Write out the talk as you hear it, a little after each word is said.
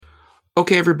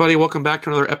Okay, everybody, welcome back to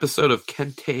another episode of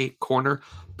Kente Corner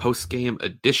post-game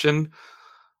edition.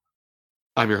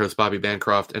 I'm your host, Bobby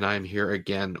Bancroft, and I'm here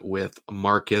again with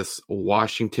Marcus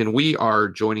Washington. We are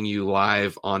joining you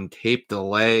live on tape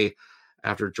delay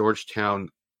after Georgetown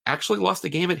actually lost a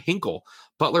game at Hinkle.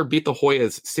 Butler beat the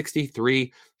Hoyas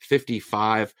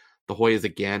 63-55. The Hoyas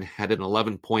again had an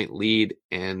 11-point lead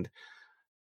and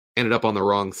ended up on the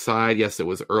wrong side. Yes, it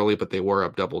was early, but they were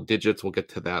up double digits. We'll get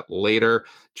to that later.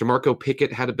 Jamarco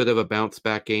Pickett had a bit of a bounce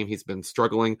back game. He's been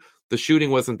struggling. The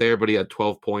shooting wasn't there, but he had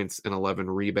 12 points and 11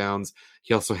 rebounds.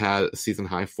 He also had a season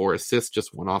high 4 assists,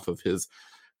 just one off of his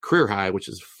career high, which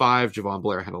is 5. Javon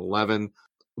Blair had 11.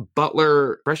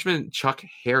 Butler, freshman Chuck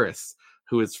Harris,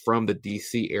 who is from the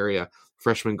DC area,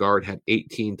 freshman guard, had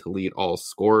 18 to lead all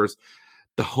scorers.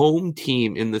 The home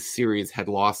team in this series had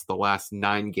lost the last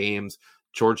 9 games.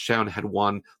 Georgetown had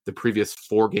won the previous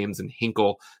 4 games in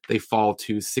Hinkle. They fall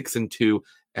to 6-2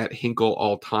 at Hinkle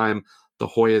all time. The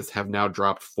Hoyas have now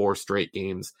dropped 4 straight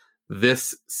games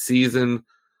this season.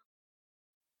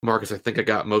 Marcus, I think I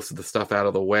got most of the stuff out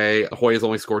of the way. The Hoyas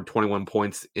only scored 21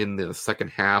 points in the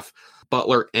second half.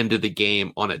 Butler ended the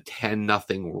game on a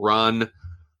 10-0 run.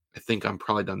 I think I'm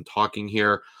probably done talking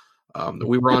here.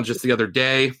 We were on just the other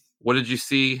day. What did you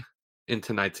see in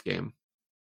tonight's game?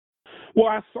 Well,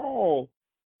 I saw,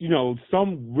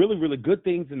 some really, really good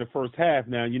things in the first half.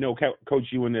 Now, Coach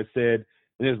Ewing has said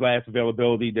in his last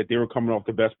availability that they were coming off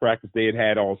the best practice they had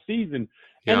had all season.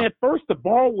 Yeah. And at first the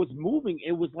ball was moving.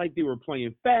 It was like they were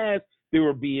playing fast. They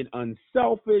were being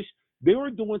unselfish. They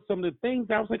were doing some of the things.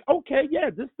 I was like, okay,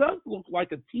 yeah, this does look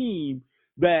like a team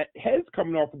that has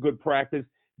coming off a good practice.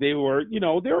 They were, they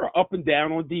were up and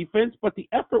down on defense, but the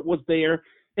effort was there.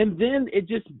 And then it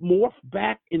just morphed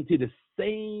back into the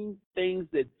same things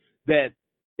that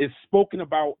is spoken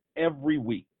about every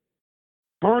week.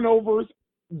 Turnovers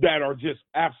that are just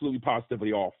absolutely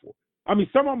positively awful. I mean,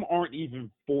 some of them aren't even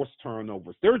forced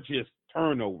turnovers. They're just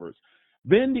turnovers.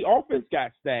 Then the offense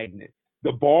got stagnant.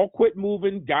 The ball quit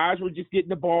moving. Guys were just getting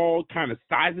the ball, kind of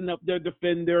sizing up their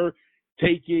defender,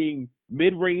 taking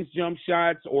mid-range jump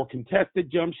shots or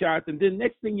contested jump shots. And then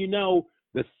next thing you know,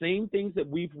 the same things that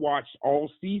we've watched all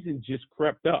season just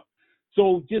crept up.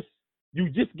 So you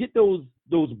just get those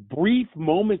brief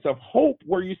moments of hope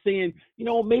where you're saying,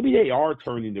 maybe they are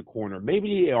turning the corner.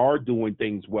 Maybe they are doing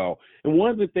things well. And one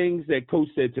of the things that Coach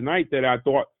said tonight that I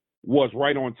thought was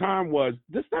right on time was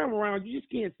this time around, you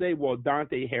just can't say, well,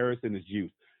 Dante Harrison is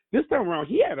juice. This time around,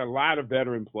 he had a lot of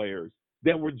veteran players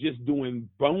that were just doing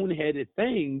boneheaded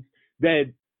things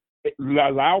that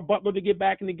allowed Butler to get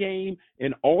back in the game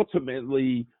and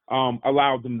ultimately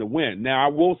allowed them to win. Now, I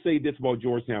will say this about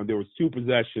Georgetown. There was 2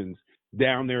 possessions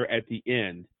down there at the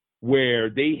end where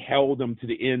they held them to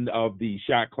the end of the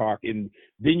shot clock, and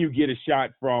then you get a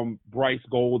shot from Bryce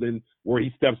Golden where he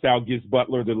steps out, gives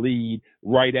Butler the lead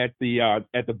right at the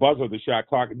buzzer of the shot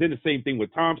clock. And then the same thing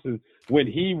with Thompson when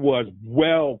he was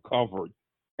well covered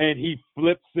and he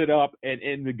flips it up and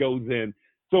it goes in.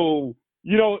 So,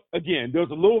 again,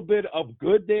 there's a little bit of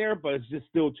good there, but it's just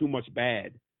still too much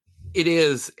bad. It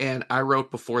is, and I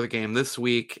wrote before the game this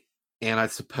week, and I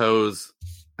suppose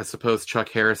Chuck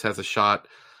Harris has a shot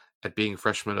at being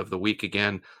freshman of the week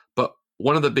again. But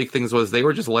one of the big things was they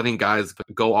were just letting guys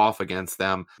go off against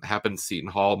them. It happened Seton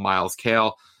Hall, Miles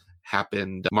Kale,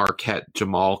 happened Marquette,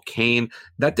 Jamal Cain.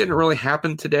 That didn't really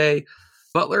happen today.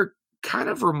 Butler kind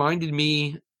of reminded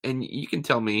me, and you can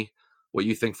tell me what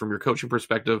you think from your coaching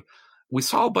perspective. We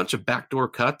saw a bunch of backdoor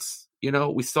cuts.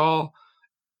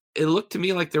 It looked to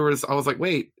me like I was like,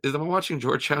 wait, am I watching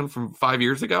Georgetown from 5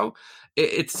 years ago?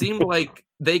 It seemed like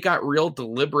they got real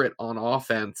deliberate on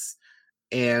offense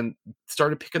and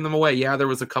started picking them away. Yeah, there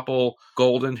was a couple.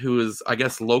 Golden, who is, I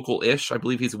guess, local-ish. I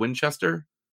believe he's Winchester.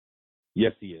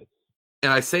 Yes, he is.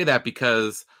 And I say that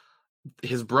because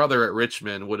his brother at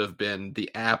Richmond would have been the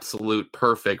absolute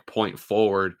perfect point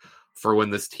forward for when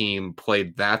this team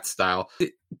played that style.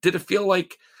 Did it feel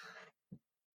like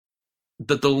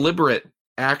the deliberate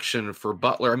action for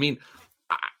Butler? I mean,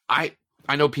 I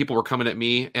know people were coming at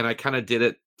me, and I kind of did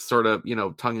it sort of,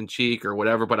 tongue in cheek or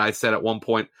whatever. But I said at one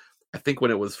point, I think when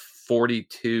it was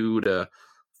 42-36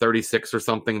 or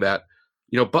something, that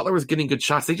Butler was getting good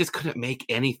shots. They just couldn't make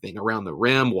anything around the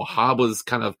rim. Wahab was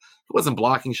he wasn't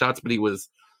blocking shots, but he was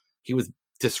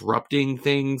disrupting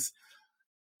things.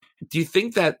 Do you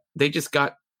think that they just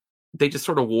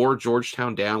sort of wore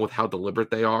Georgetown down with how deliberate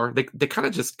they are? They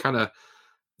it's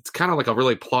kind of like a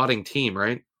really plotting team,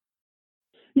 right?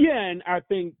 Yeah, and I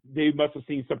think they must have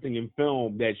seen something in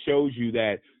film that shows you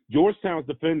that Georgetown's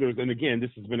defenders, and again,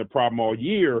 this has been a problem all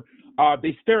year,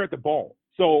 they stare at the ball.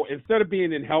 So instead of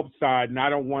being in help side, and I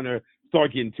don't want to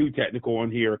start getting too technical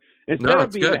on here. Instead No, of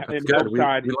it's being good. in It's good. both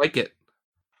sides We like it.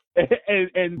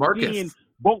 and Marcus. seeing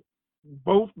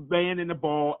both banding the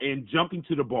ball and jumping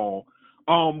to the ball.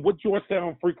 What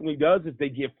Georgetown frequently does is they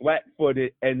get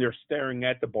flat-footed and they're staring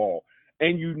at the ball.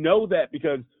 And you know that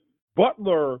because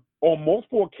Butler, on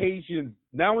multiple occasions,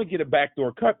 not only get a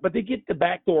backdoor cut, but they get the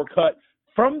backdoor cut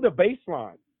from the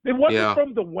baseline. It wasn't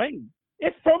from the wing.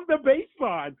 It's from the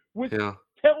baseline, which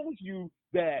tells you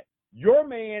that your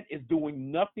man is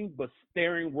doing nothing but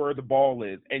staring where the ball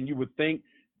is. And you would think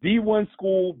D1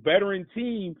 school, veteran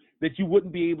team, that you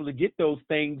wouldn't be able to get those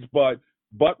things, but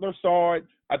Butler saw it.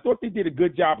 I thought they did a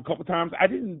good job a couple times. I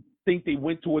didn't think they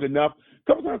went to it enough.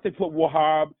 A couple times they put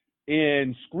Wahab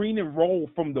in screen and roll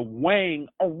from the wing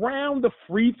around the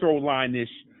free throw line-ish,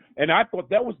 and I thought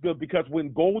that was good because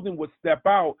when Golden would step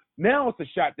out, now it's a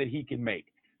shot that he can make.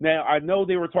 Now, I know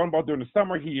they were talking about during the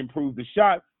summer he improved the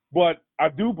shot, but I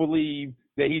do believe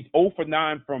that he's 0 for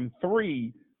 9 from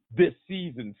 3 this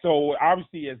season. So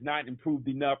obviously he has not improved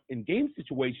enough in game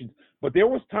situations, but there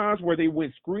was times where they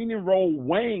went screen and roll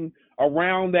wing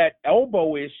around that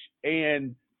elbow-ish,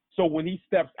 and so when he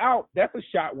steps out, that's a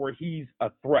shot where he's a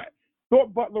threat.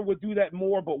 Thought Butler would do that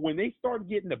more, but when they started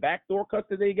getting the backdoor cuts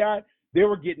that they got, they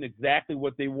were getting exactly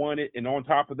what they wanted, and on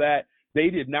top of that, they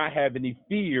did not have any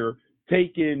fear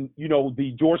taking,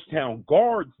 the Georgetown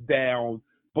guards down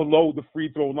below the free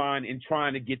throw line and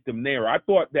trying to get them there. I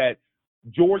thought that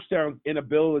Georgetown's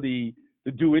inability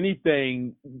to do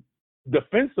anything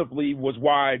defensively was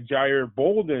why Jair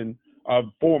Bolden, a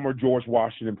former George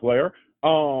Washington player,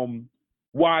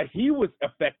 why he was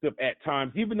effective at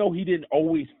times, even though he didn't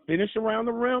always finish around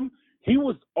the rim, he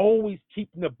was always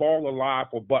keeping the ball alive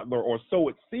for Butler, or so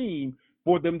it seemed,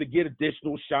 for them to get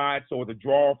additional shots or to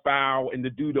draw a foul and to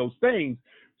do those things.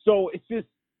 So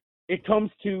it comes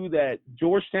to that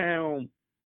Georgetown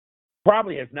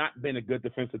probably has not been a good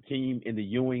defensive team in the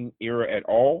Ewing era at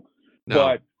all. No.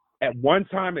 But at one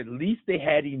time, at least they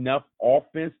had enough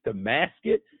offense to mask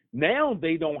it. Now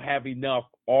they don't have enough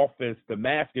offense to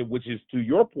mask it, which is, to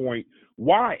your point,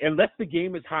 why? Unless the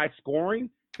game is high scoring,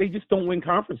 they just don't win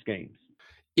conference games.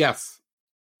 Yes,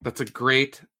 that's a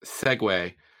great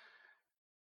segue.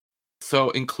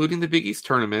 So including the Big East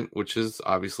tournament, which is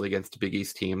obviously against the Big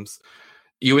East teams,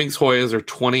 Ewing's Hoyas are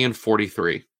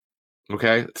 20-43.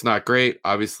 Okay, it's not great.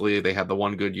 Obviously, they had the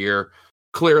one good year.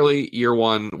 Clearly, year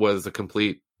one was a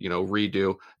complete,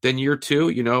 redo. Then year two,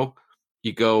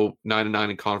 you go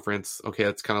 9-9 in conference. Okay,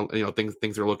 that's kind of,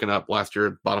 things are looking up. Last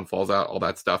year, bottom falls out, all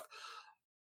that stuff.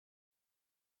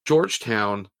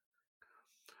 Georgetown,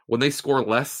 when they score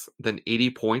less than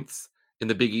 80 points in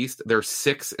the Big East, they're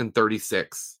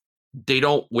 6-36. They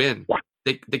don't win.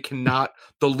 They cannot.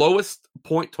 The lowest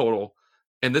point total,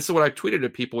 and this is what I tweeted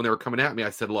at people when they were coming at me. I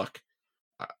said, look,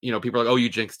 people are like, oh, you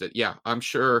jinxed it. Yeah, I'm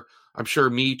sure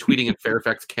me tweeting in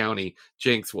Fairfax County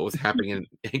jinxed what was happening in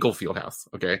Englefield House.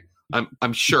 Okay.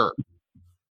 I'm sure.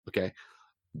 Okay.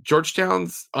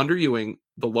 Georgetown's under Ewing,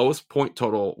 the lowest point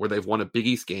total where they've won a Big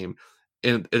East game,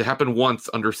 and it happened once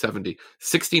under 70,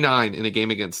 69 in a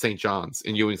game against St. John's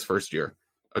in Ewing's first year.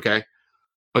 Okay.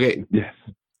 Yes.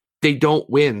 They don't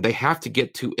win. They have to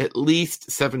get to at least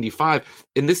 75.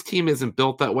 And this team isn't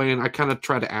built that way. And I kind of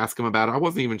tried to ask him about it. I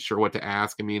wasn't even sure what to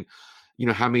ask. I mean,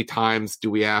 how many times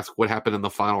do we ask what happened in the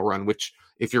final run? Which,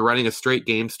 if you're writing a straight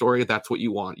game story, that's what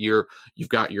you want. You've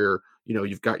got your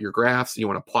graphs, you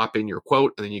want to plop in your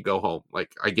quote, and then you go home.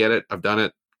 Like, I get it. I've done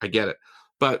it. I get it.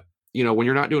 But, when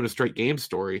you're not doing a straight game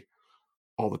story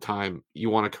all the time, you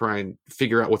want to try and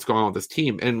figure out what's going on with this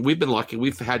team. And we've been lucky.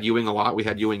 We've had Ewing a lot. We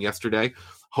had Ewing yesterday.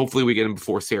 Hopefully we get him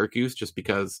before Syracuse, just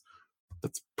because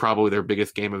that's probably their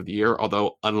biggest game of the year.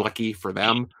 Although unlucky for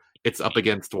them, it's up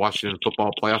against the Washington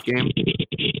football playoff game.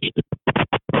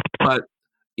 But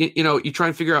you try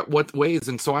and figure out what ways.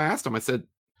 And so I asked him. I said,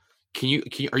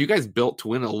 are you guys built to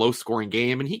win a low scoring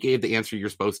game? And he gave the answer you're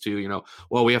supposed to.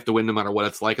 Well, we have to win no matter what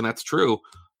it's like, and that's true.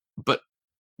 But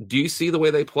do you see the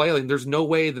way they play? Like, there's no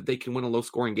way that they can win a low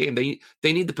scoring game. They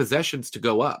need the possessions to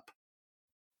go up.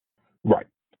 Right.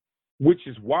 Which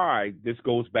is why this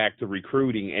goes back to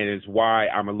recruiting, and is why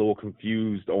I'm a little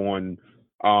confused on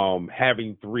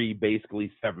having 3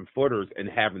 basically 7-footers and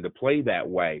having to play that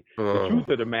way. The truth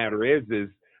of the matter is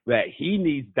that he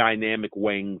needs dynamic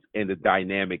wings and a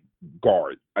dynamic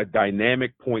guard, a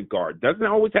dynamic point guard. Doesn't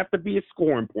always have to be a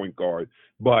scoring point guard,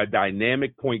 but a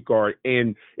dynamic point guard.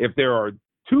 And if there are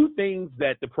 2 things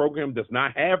that the program does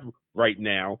not have right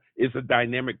now, is a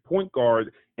dynamic point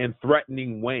guard and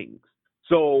threatening wings.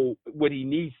 So what he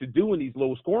needs to do in these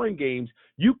low-scoring games,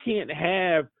 you can't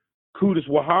have Qudus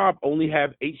Wahab only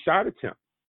have 8 shot attempts.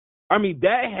 I mean,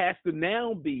 that has to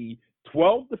now be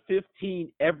 12 to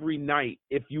 15 every night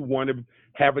if you want to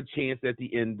have a chance at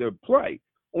the end of play.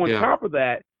 On top of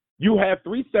that, you have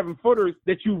 3 7-footers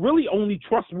that you really only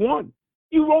trust one.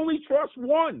 You only trust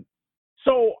one.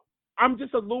 So I'm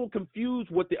just a little confused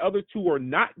what the other two are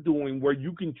not doing where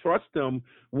you can trust them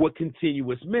with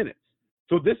continuous minutes.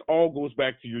 So this all goes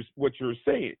back to what you're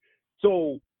saying.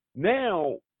 So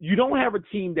now you don't have a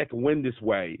team that can win this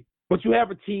way, but you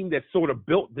have a team that's sort of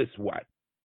built this way.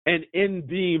 And in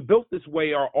being built this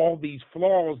way are all these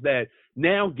flaws that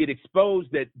now get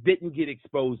exposed that didn't get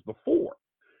exposed before.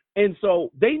 And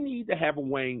so they need to have a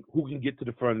wing who can get to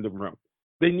the front of the rim.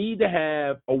 They need to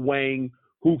have a wing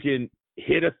who can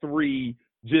hit a three,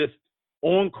 just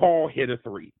on call hit a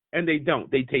three. And they don't.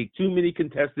 They take too many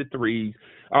contested threes.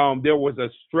 There was a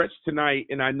stretch tonight,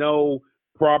 and I know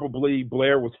probably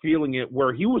Blair was feeling it,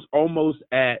 where he was almost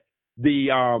at the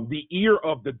ear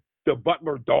of the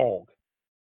Butler dog.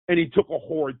 And he took a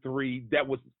horrid three that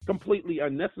was completely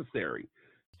unnecessary.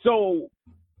 So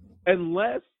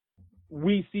unless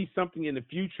we see something in the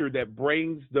future that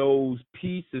brings those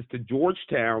pieces to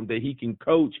Georgetown that he can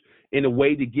coach in a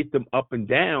way to get them up and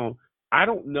down, I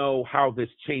don't know how this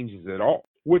changes at all.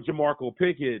 With Jamarco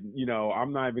Pickett,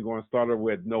 I'm not even going to start it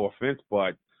with no offense,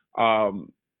 but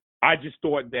I just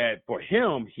thought that for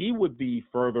him, he would be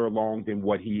further along than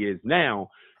what he is now.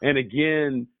 And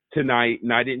again, tonight,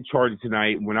 and I didn't chart it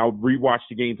tonight. When I'll rewatch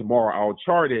the game tomorrow, I'll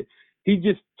chart it. He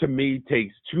just, to me,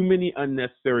 takes too many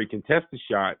unnecessary contested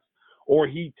shots, or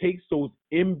he takes those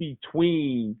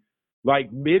in-between,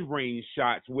 like mid-range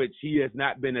shots, which he has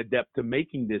not been adept to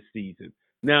making this season.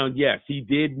 Now, yes, he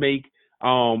did make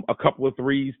a couple of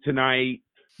threes tonight,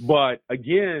 but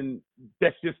again,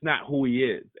 that's just not who he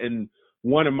is. And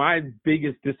one of my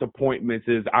biggest disappointments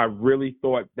is I really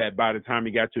thought that by the time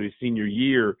he got to his senior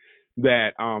year,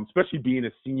 that especially being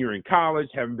a senior in college,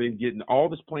 having been getting all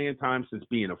this playing time since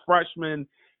being a freshman,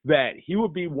 that he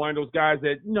would be one of those guys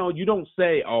that, you don't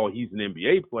say, oh, he's an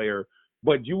NBA player,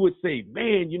 but you would say,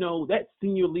 man, that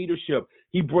senior leadership,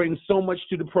 he brings so much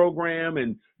to the program,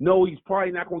 and no, he's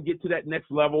probably not going to get to that next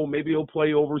level. Maybe he'll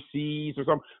play overseas or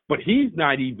something, but he's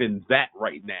not even that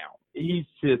right now. He's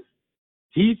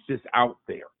just out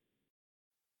there.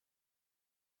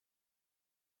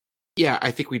 Yeah,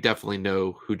 I think we definitely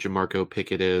know who Jamarco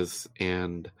Pickett is,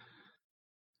 and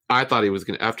I thought he was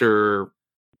going to, after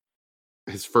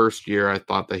his first year, I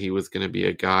thought that he was going to be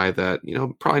a guy that,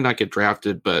 probably not get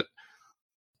drafted, but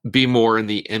be more in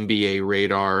the NBA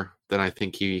radar than I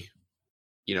think he,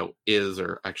 is,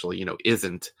 or actually,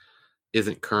 isn't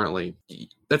currently.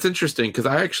 That's interesting, because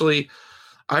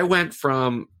I went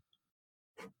from,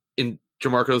 in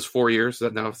Jamarco's 4 years,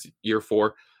 that now it's year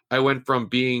 4, I went from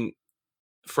being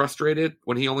frustrated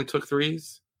when he only took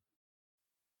threes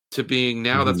to being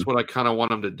now that's what I kind of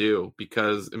want him to do,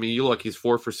 because you look, he's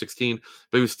 4 for 16,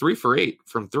 but he was 3 for 8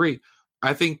 from 3.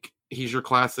 I think he's your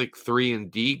classic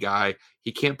 3-and-D guy.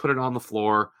 He can't put it on the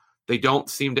floor. They don't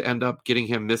seem to end up getting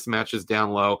him mismatches down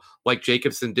low like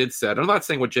Jacobson did said. I'm not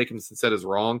saying what Jacobson said is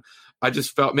wrong. I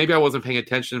just felt maybe I wasn't paying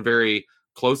attention very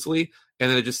closely, and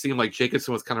then it just seemed like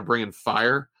Jacobson was kind of bringing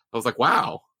fire. I was like,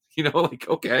 wow.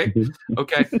 Okay.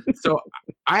 So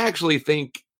I actually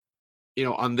think,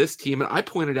 on this team, and I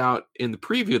pointed out in the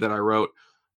preview that I wrote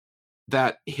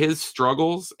that his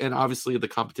struggles, and obviously the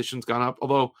competition's gone up,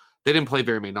 although they didn't play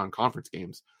very many non-conference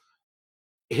games.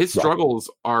 His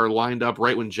struggles are lined up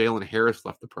right when Jalen Harris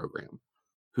left the program,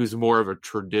 who's more of a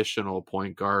traditional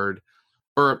point guard.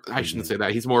 Or I shouldn't say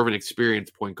that. He's more of an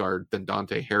experienced point guard than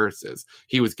Dante Harris is.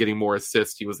 He was getting more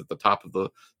assists. He was at the top of the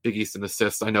Big East in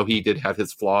assists. I know he did have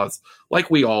his flaws, like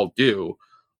we all do.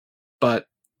 But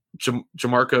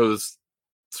Jamarco's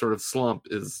sort of slump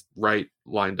is right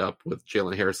lined up with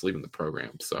Jalen Harris leaving the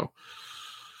program. So,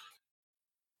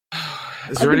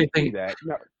 is there anything that?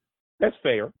 No, that's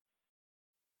fair.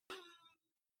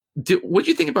 What do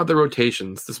you think about the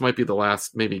rotations? This might be the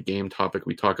last maybe game topic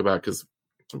we talk about, because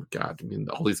oh God,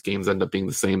 all these games end up being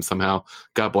the same somehow.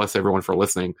 God bless everyone for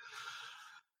listening.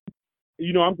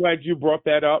 I'm glad you brought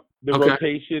that up, the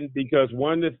rotation, because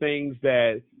one of the things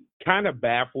that kind of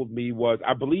baffled me was,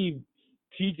 I believe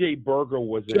T.J. Berger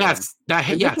was in. Yes.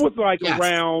 This was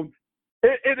around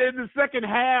in the second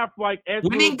half, like as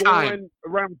we were going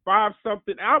around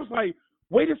 5-something. I was like,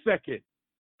 wait a second.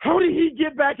 How did he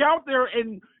get back out there?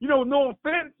 And, no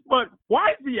offense, but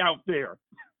why is he out there?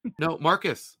 No,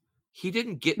 Marcus, he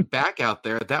didn't get back out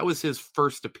there. That was his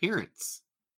first appearance.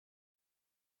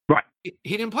 Right.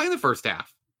 He didn't play in the first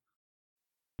half.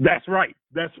 That's right.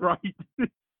 So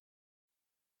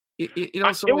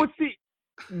it was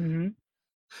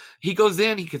He goes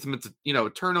in, he gets a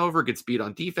turnover, gets beat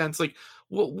on defense. Like,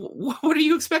 what are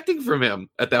you expecting from him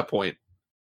at that point?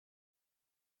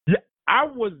 Yeah, I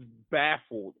was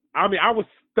baffled. I mean, I was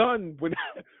stunned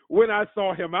when I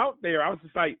saw him out there. I was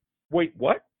just like, wait,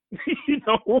 what? It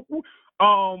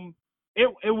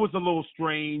was a little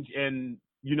strange, and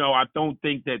I don't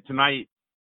think that tonight,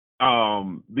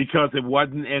 because it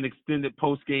wasn't an extended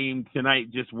post game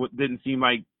tonight, just didn't seem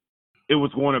like it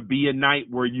was going to be a night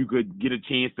where you could get a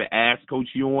chance to ask Coach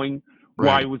Ewing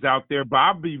why he was out there. But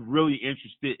I'd be really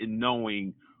interested in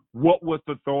knowing what was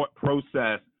the thought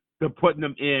process to putting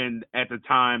him in at the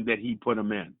time that he put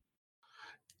him in.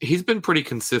 He's been pretty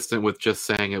consistent with just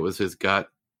saying it was his gut.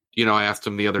 I asked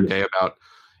him the other day about,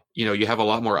 you have a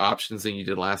lot more options than you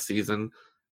did last season,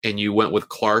 and you went with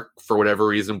Clark for whatever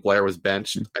reason. Blair was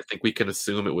benched. I think we can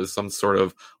assume it was some sort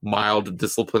of mild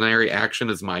disciplinary action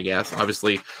is my guess.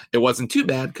 Obviously, it wasn't too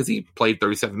bad because he played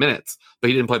 37 minutes, but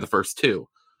he didn't play the first 2.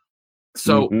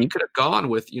 So you could have gone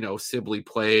with, Sibley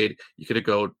played. You could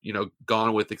have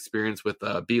gone with experience with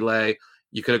Belay.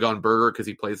 You could have gone Berger because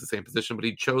he plays the same position, but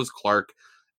he chose Clark.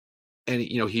 And,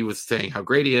 he was saying how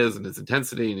great he is and his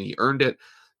intensity, and he earned it.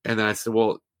 And then I said,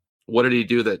 well, what did he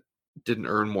do that didn't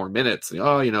earn more minutes? And,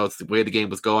 it's the way the game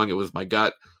was going. It was my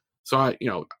gut. So,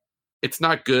 it's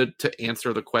not good to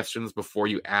answer the questions before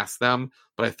you ask them.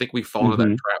 But I think we fall into that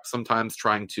trap sometimes,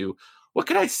 trying to, what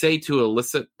can I say to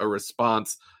elicit a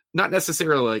response? Not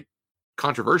necessarily like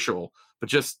controversial, but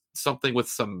just something with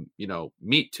some,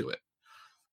 meat to it.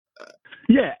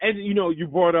 Yeah. And, you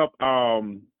brought up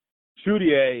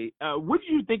Chudier. What did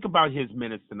you think about his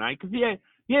minutes tonight? Because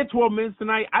he had 12 minutes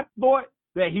tonight. I thought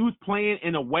that he was playing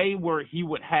in a way where he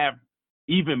would have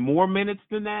even more minutes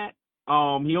than that.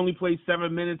 He only played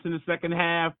 7 minutes in the second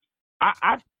half.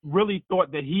 I really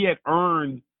thought that he had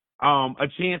earned a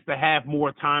chance to have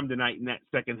more time tonight in that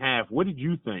second half. What did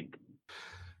you think?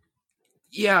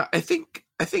 Yeah, I think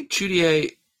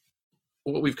Chudier,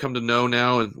 what we've come to know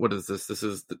now, and what is this?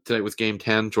 Today was game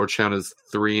 10. Georgetown is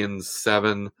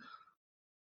 3-7,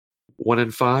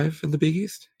 1-5 in the Big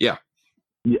East. Yeah.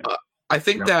 I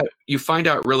think that you find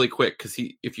out really quick because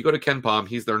if you go to KenPom,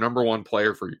 he's their number 1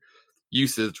 player for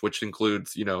usage, which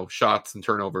includes shots and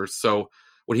turnovers. So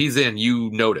when he's in, you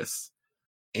notice,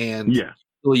 and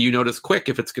really you notice quick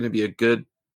if it's going to be a good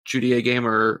Chudier game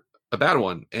or a bad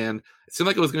one. And it seemed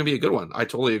like it was going to be a good one. I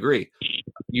totally agree.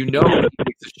 When he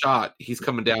takes a shot, he's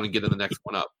coming down and getting the next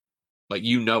one up. Like,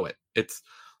 it.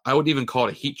 I wouldn't even call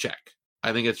it a heat check.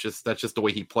 I think that's just the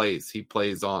way he plays. He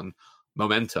plays on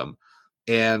momentum.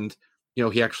 And,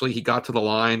 he got to the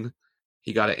line.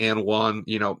 He got an and one.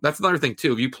 That's another thing,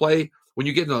 too. If you play, when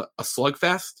you get in a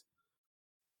slugfest,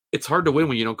 it's hard to win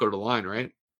when you don't go to the line,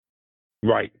 right?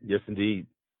 Right. Yes, indeed.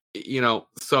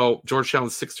 So Georgetown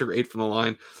was 6 or 8 from the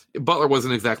line. Butler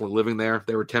wasn't exactly living there.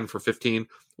 They were 10 for 15,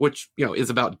 which, is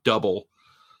about double.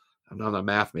 I'm not a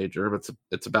math major, but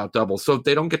it's about double. So if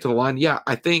they don't get to the line,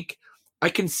 I think I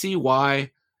can see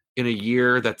why in a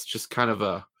year that's just kind of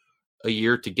a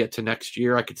year to get to next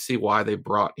year, I could see why they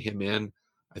brought him in.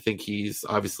 I think he's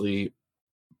obviously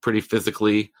pretty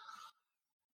physically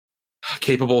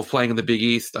capable of playing in the Big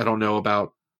East. I don't know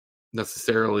about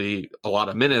necessarily a lot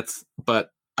of minutes, but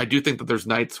I do think that there's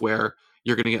nights where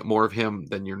you're going to get more of him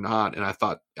than you're not. And I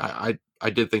thought I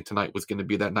did think tonight was going to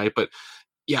be that night. But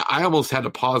yeah, I almost had to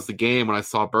pause the game when I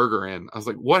saw Berger in. I was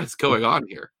like, what is going on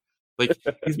here? Like,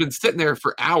 he's been sitting there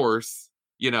for hours,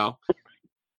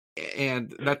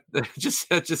 and that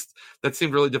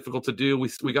seemed really difficult to do.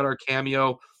 We got our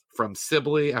cameo from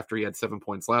Sibley after he had 7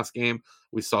 points last game.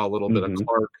 We saw a little bit of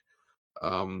Clark.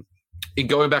 And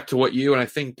going back to what you and I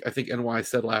think NY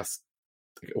said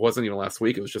it wasn't even last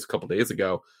week, it was just a couple days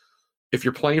ago. If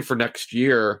you're playing for next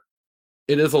year,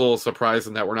 it is a little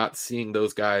surprising that we're not seeing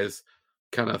those guys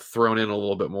kind of thrown in a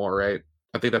little bit more, right?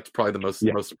 I think that's probably the most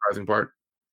surprising part.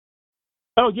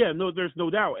 Oh yeah, no, there's no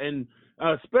doubt, and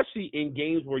especially in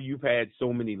games where you've had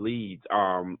so many leads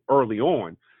early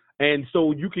on, and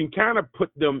so you can kind of put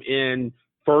them in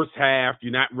first half.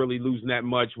 You're not really losing that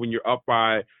much when you're up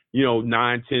by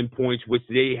 9-10 points, which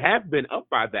they have been up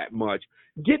by that much.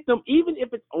 Get them, even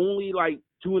if it's only like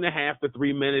 2.5 to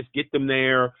 3 minutes, get them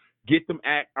there, get them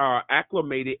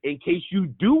acclimated in case you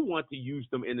do want to use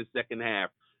them in the second half.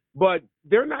 But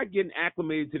they're not getting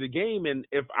acclimated to the game. And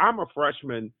if I'm a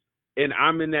freshman and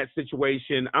I'm in that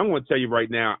situation, I'm going to tell you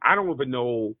right now, I don't even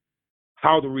know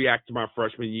how to react to my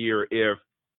freshman year if,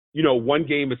 one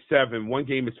game is 7, one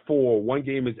game is 4, one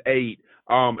game is 8,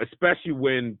 especially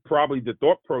when probably the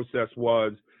thought process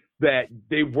was that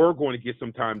they were going to get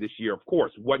some time this year. Of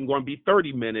course, it wasn't going to be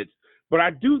 30 minutes, But I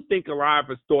do think a lot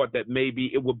of us thought that maybe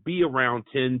it would be around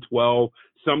 10, 12.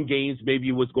 Some games maybe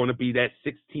it was going to be that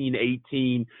 16,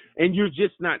 18, and you're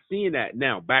just not seeing that.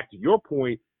 Now, back to your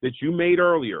point that you made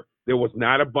earlier, there was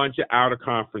not a bunch of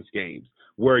out-of-conference games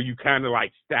where you kind of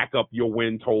like stack up your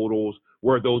win totals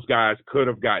where those guys could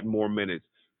have gotten more minutes.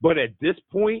 But at this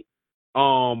point,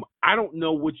 I don't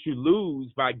know what you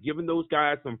lose by giving those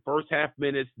guys some first half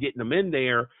minutes, getting them in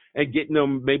there, and getting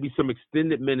them maybe some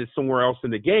extended minutes somewhere else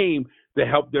in the game to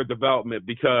help their development.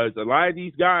 Because a lot of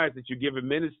these guys that you're giving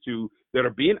minutes to that are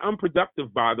being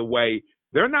unproductive, by the way,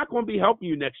 they're not going to be helping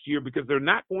you next year because they're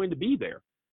not going to be there.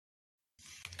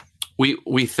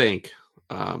 We think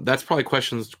that's probably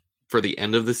questions for the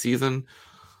end of the season.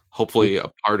 Hopefully,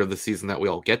 a part of the season that we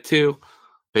all get to,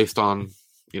 based on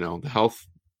the health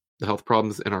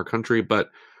problems in our country. But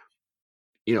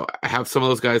have some of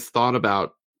those guys thought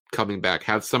about coming back?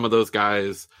 Have some of those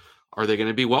guys, are they going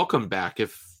to be welcomed back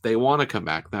if they want to come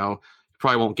back? Now, you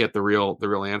probably won't get the real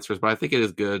answers, but I think it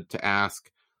is good to ask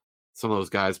some of those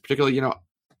guys, particularly,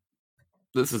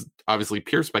 this is obviously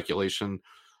pure speculation.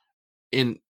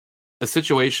 In a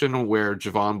situation where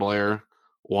Javon Blair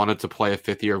wanted to play a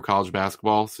fifth year of college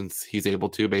basketball, since he's able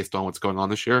to based on what's going on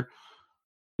this year.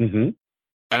 Mm-hmm.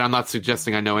 And I'm not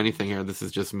suggesting I know anything here. This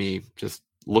is just me just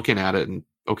looking at it, and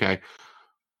okay.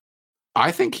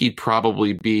 I think he'd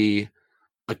probably be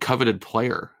a coveted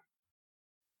player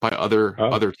by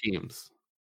other teams.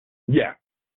 Yeah.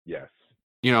 Yes.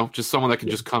 Just someone that can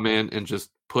just come in and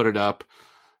just put it up.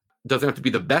 Doesn't have to be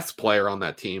the best player on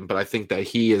that team, but I think that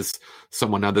he is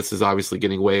someone. Now, this is obviously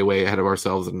getting way, way ahead of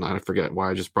ourselves, and I forget why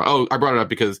I brought it up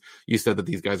because you said that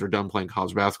these guys are done playing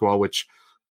college basketball, which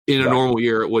in a normal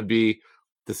year it would be.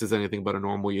 This is anything but a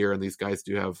normal year, and these guys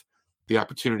do have the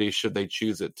opportunity, should they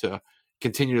choose it, to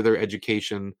continue their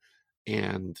education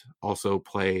and also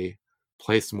play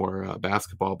some more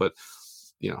basketball. But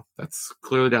that's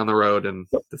clearly down the road, and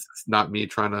this is not me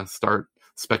trying to start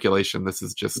speculation. This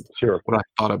is just what I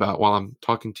thought about while I'm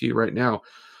talking to you right now.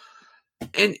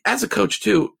 And as a coach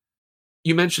too,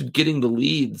 you mentioned getting the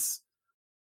leads.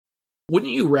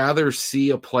 Wouldn't you rather see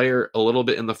a player a little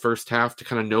bit in the first half to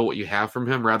kind of know what you have from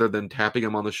him rather than tapping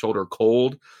him on the shoulder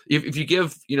cold? If you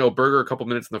give, Berger a couple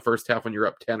minutes in the first half when you're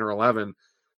up 10 or 11,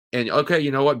 and okay,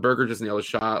 you know what, Berger just nailed a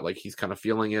shot, like he's kind of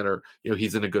feeling it, or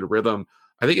he's in a good rhythm.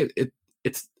 I think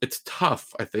it's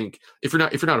tough. I think if you're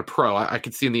not a pro, I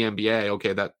could see in the NBA,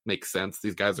 okay, that makes sense.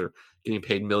 These guys are getting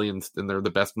paid millions and they're the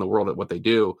best in the world at what they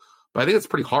do. But I think it's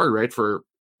pretty hard, right, for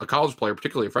a college player,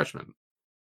 particularly a freshman.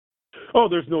 Oh,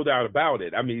 there's no doubt about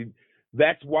it. I mean,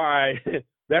 that's why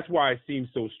it seems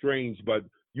so strange. But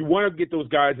you want to get those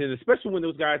guys in, especially when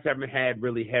those guys haven't had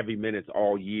really heavy minutes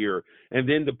all year, and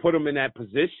then to put them in that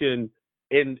position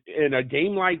in a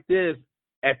game like this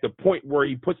at the point where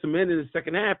he puts them in the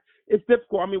second half, it's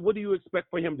difficult. I mean, what do you expect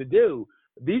for him to do?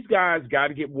 These guys got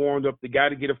to get warmed up. They got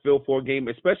to get a feel for a game,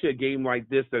 especially a game like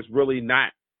this that's really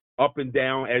not up and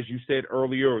down, as you said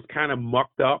earlier. It's kind of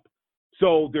mucked up.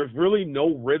 So there's really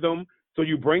no rhythm. So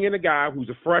you bring in a guy who's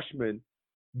a freshman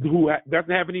who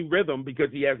doesn't have any rhythm because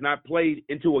he has not played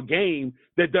into a game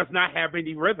that does not have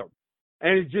any rhythm.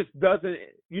 And it just doesn't,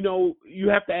 you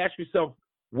have to ask yourself,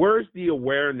 where's the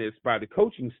awareness by the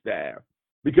coaching staff?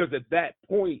 Because at that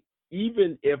point,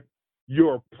 even if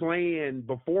your plan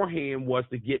beforehand was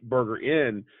to get Berger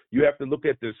in, you have to look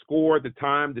at the score, the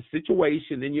time, the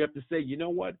situation, and you have to say, you know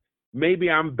what, maybe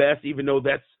I'm best, even though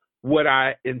that's what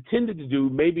I intended to do,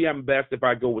 maybe I'm best if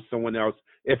I go with someone else,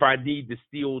 if I need to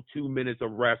steal 2 minutes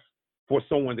of rest for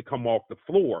someone to come off the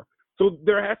floor. So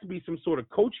there has to be some sort of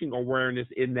coaching awareness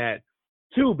in that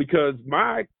too, because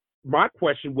my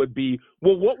question would be,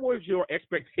 well, what was your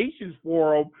expectations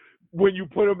for them when you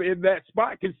put them in that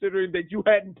spot, considering that you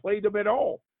hadn't played them at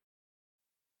all?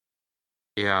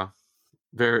 Yeah,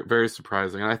 very, very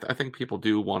surprising. And I think people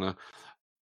do want to,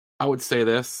 I would say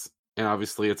this, and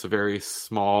obviously it's a very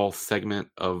small segment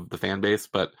of the fan base,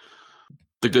 but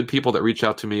the good people that reach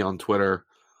out to me on Twitter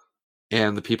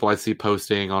and the people I see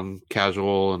posting on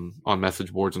casual and on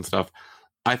message boards and stuff,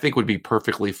 I think would be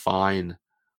perfectly fine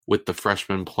with the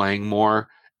freshmen playing more.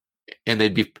 And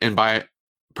and by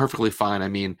perfectly fine, I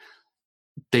mean,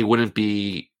 they wouldn't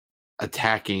be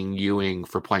attacking Ewing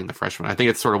for playing the freshman. I think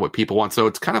it's sort of what people want. So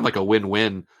it's kind of like a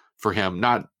win-win for him.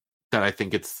 Not that I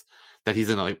think it's that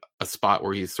he's in a spot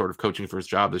where he's sort of coaching for his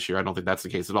job this year. I don't think that's the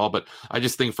case at all. But I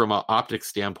just think from an optics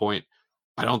standpoint,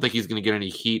 I don't think he's going to get any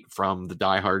heat from the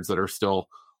diehards that are still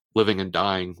living and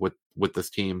dying with this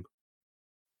team.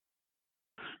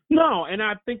 No, and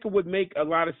I think it would make a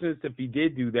lot of sense if he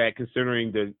did do that,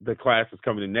 considering the class is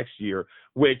coming in next year,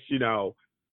 which,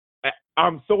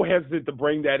 I'm so hesitant to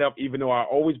bring that up, even though I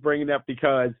always bring it up,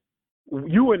 because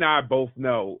you and I both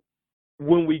know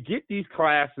when we get these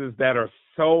classes that are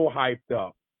so hyped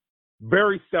up,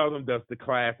 very seldom does the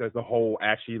class as a whole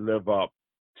actually live up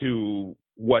to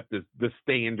what the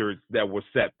standards that were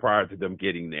set prior to them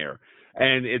getting there.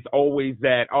 And it's always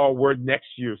that, oh, we're next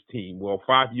year's team. Well,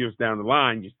 5 years down the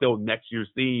line, you're still next year's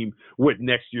team with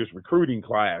next year's recruiting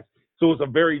class. So it's a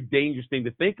very dangerous thing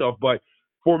to think of. But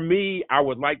for me, I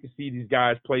would like to see these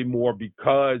guys play more,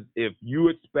 because if you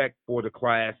expect for the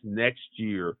class next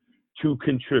year to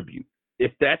contribute,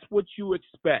 if that's what you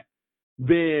expect,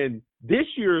 then this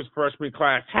year's freshman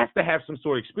class has to have some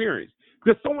sort of experience,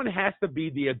 because someone has to be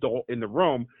the adult in the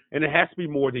room, and it has to be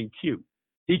more than cute.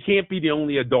 He can't be the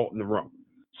only adult in the room.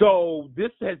 So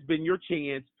this has been your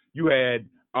chance. You had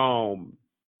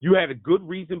a good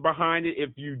reason behind it.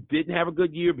 If you didn't have a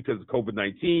good year because of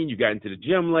COVID-19, you got into the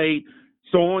gym late,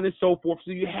 so on and so forth.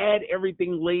 So you had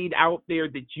everything laid out there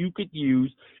that you could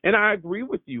use. And I agree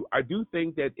with you. I do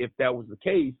think that if that was the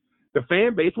case, the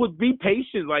fan base would be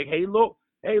patient. Like, hey, look,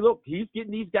 he's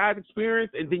getting these guys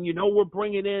experience, and then we're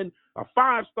bringing in a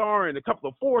 5-star and a couple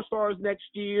of 4-stars next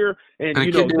year, and this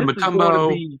is going to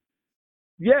be,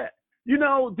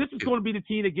 this is going to be the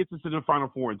team that gets us to the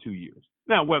Final Four in 2 years.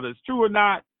 Now, whether it's true or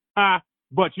not,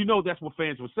 but that's what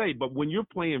fans will say. But when you're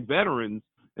playing veterans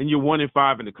and you're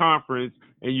 1-5 in the conference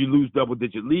and you lose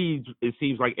double-digit leads, it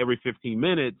seems like every 15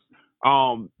 minutes,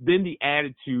 then the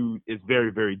attitude is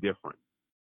very, very different.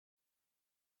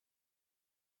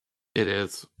 It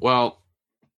is. Well,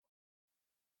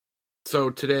 so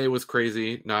today was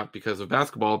crazy, not because of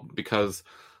basketball, because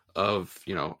of,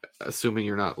 assuming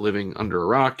you're not living under a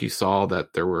rock, you saw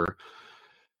that there were,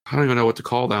 I don't even know what to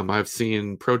call them. I've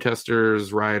seen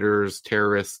protesters, rioters,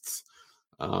 terrorists.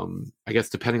 I guess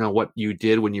depending on what you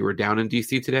did when you were down in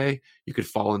DC today, you could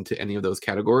fall into any of those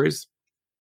categories.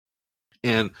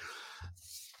 And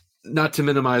not to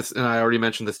minimize, and I already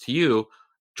mentioned this to you,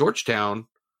 Georgetown,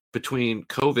 between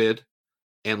COVID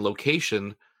and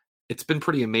location, it's been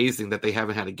pretty amazing that they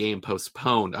haven't had a game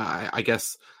postponed. I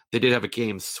guess they did have a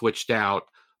game switched out,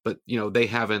 but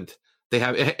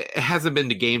it hasn't been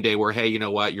to game day where, hey, you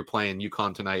know what, you're playing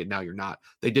UConn tonight, now you're not.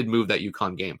 They did move that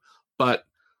UConn game. But,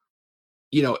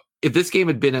 if this game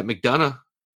had been at McDonough,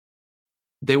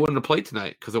 they wouldn't have played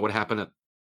tonight because of what happened at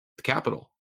the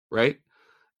Capitol, right?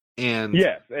 And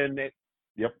yes,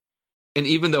 yep. And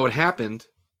even though it happened,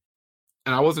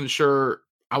 and I wasn't sure,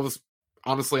 I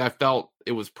felt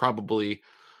it was probably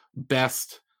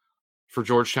best for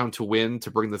Georgetown to win,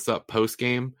 to bring this up post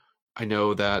game. I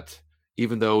know that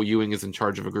even though Ewing is in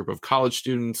charge of a group of college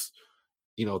students,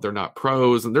 they're not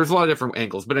pros, and there's a lot of different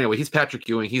angles. But anyway, he's Patrick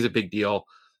Ewing. He's a big deal.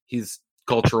 He's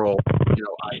cultural,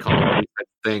 icon,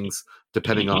 things,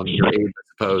 depending on your age, I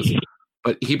suppose.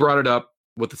 But he brought it up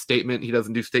with a statement. He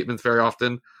doesn't do statements very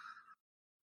often.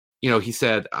 He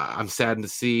said, I'm saddened to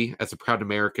see, as a proud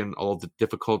American, all of the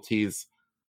difficulties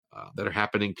that are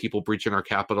happening, people breaching our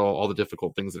capital, all the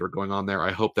difficult things that are going on there.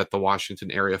 I hope that the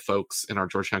Washington area folks in our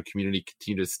Georgetown community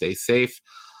continue to stay safe.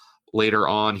 Later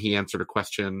on, he answered a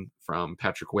question from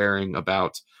Patrick Waring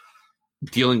about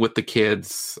dealing with the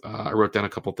kids. I wrote down a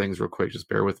couple things real quick. Just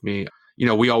bear with me.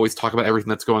 We always talk about everything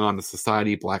that's going on in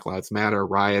society, Black Lives Matter,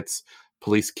 riots,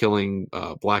 police killing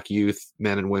Black youth,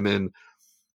 men and women.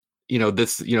 He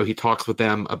talks with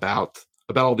them about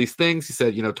all these things. He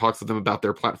said, talks with them about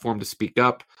their platform to speak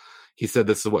up. He said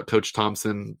this is what Coach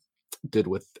Thompson did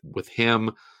with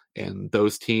him and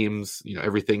those teams,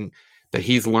 everything that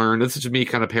he's learned. This is just me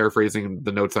kind of paraphrasing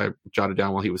the notes I jotted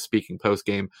down while he was speaking post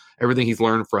game. Everything he's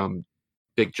learned from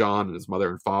Big John and his mother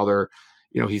and father.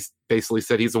 He's basically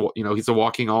said he's a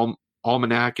walking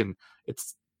almanac, and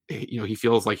it's, he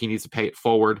feels like he needs to pay it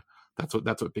forward. That's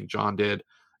what Big John did.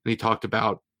 And he talked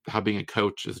about how being a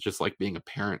coach is just like being a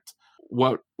parent.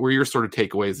 What were your sort of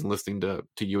takeaways in listening to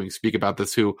Ewing speak about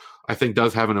this, who I think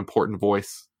does have an important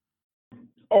voice?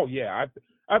 Oh yeah,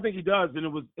 I think he does, and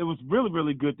it was really,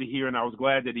 really good to hear, and I was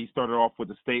glad that he started off with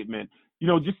a statement.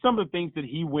 Just some of the things that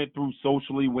he went through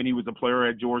socially when he was a player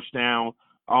at Georgetown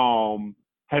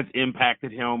has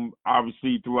impacted him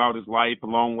obviously throughout his life,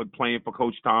 along with playing for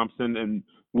Coach Thompson and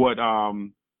what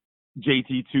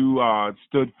JT2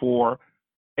 stood for.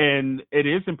 And it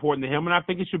is important to him, and I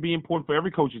think it should be important for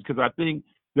every coach, because I think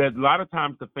that a lot of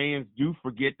times the fans do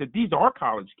forget that these are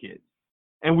college kids.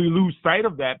 And we lose sight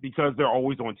of that because they're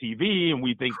always on TV, and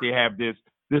we think they have this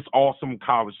awesome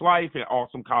college life and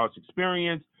awesome college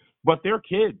experience, but they're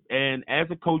kids. And as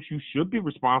a coach, you should be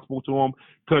responsible to them,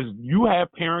 because you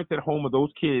have parents at home of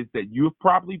those kids that you've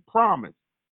probably promised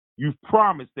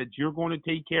that you're going to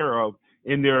take care of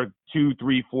in their 2,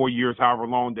 3, 4 years, however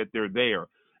long that they're there.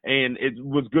 And it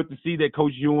was good to see that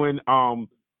Coach Ewing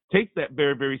takes that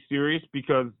very, very serious,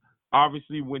 because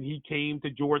obviously when he came to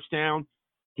Georgetown,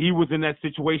 he was in that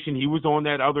situation. He was on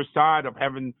that other side of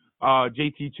having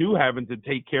JT2 having to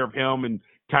take care of him and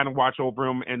kind of watch over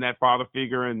him, and that father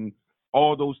figure and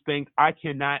all those things. I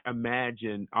cannot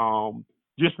imagine,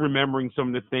 just remembering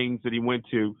some of the things that he went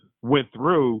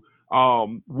through,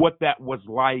 what that was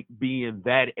like being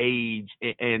that age,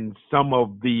 and some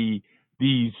of the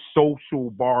social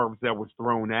barbs that was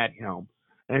thrown at him.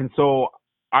 And so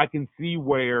I can see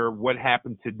where what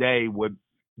happened today would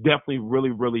definitely really,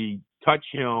 really touch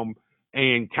him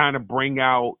and kind of bring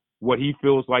out what he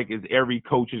feels like is every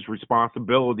coach's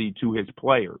responsibility to his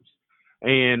players.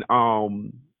 And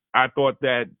I thought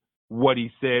that what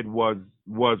he said was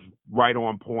right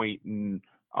on point, and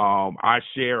I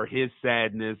share his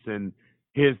sadness and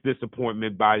his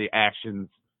disappointment by the actions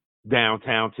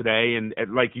downtown today. And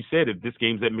like you said, if this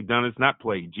game's at McDonough's not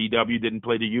played, GW didn't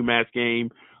play the UMass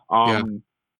game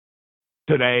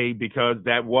today because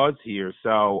that was here.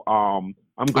 So I'm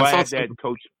glad that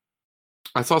Coach.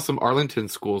 I saw some Arlington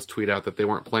schools tweet out that they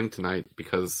weren't playing tonight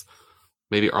because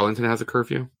maybe Arlington has a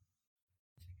curfew.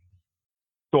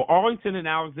 So Arlington and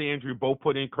Alexandria both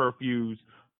put in curfews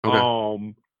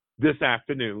this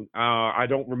afternoon. I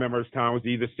don't remember his time. It was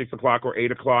either 6 o'clock or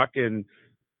 8 o'clock. And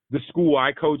the school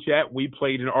I coach at, we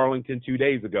played in Arlington 2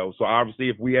 days ago. So obviously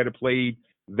if we had played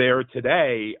there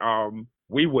today,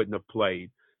 we wouldn't have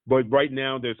played. But right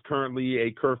now there's currently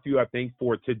a curfew, I think,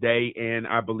 for today, and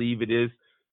I believe it is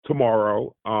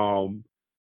tomorrow.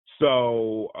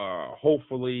 So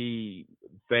hopefully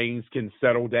things can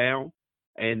settle down,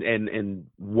 and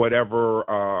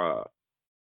whatever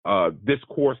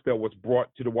discourse that was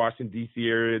brought to the Washington, D.C.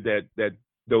 area, that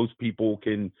those people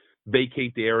can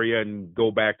vacate the area and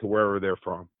go back to wherever they're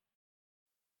from.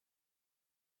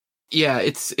 Yeah,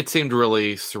 it seemed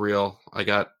really surreal. I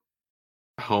got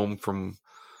home from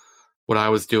what I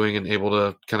was doing and able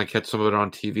to kind of catch some of it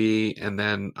on TV. And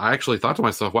then I actually thought to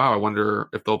myself, wow, I wonder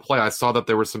if they'll play. I saw that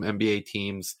there were some NBA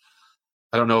teams.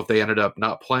 I don't know if they ended up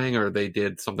not playing or they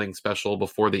did something special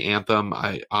before the anthem.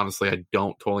 I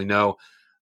don't totally know.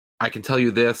 I can tell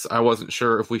you this, I wasn't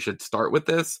sure if we should start with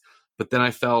this, but then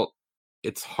I felt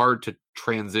it's hard to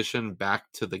transition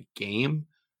back to the game,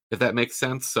 if that makes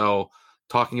sense. So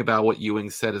talking about what Ewing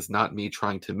said is not me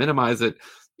trying to minimize it.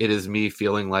 It is me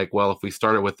feeling like, well, if we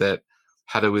started with it,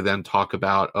 how do we then talk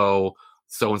about, oh,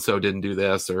 so-and-so didn't do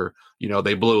this, or,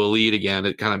 they blew a lead again?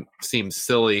 It kind of seems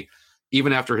silly.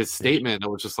 Even after his statement, it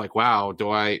was just like, wow, do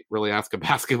I really ask a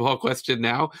basketball question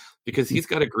now? Because he's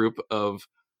got a group of,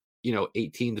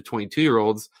 18 to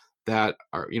 22-year-olds that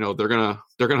are, they're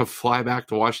gonna fly back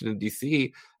to Washington,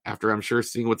 D.C. after, I'm sure,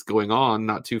 seeing what's going on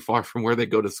not too far from where they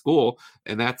go to school.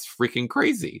 And that's freaking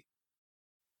crazy.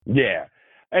 Yeah.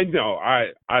 And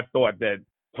I thought that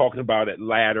talking about it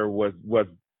later was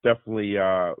definitely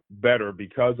better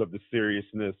because of the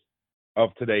seriousness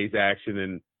of today's action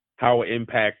and how it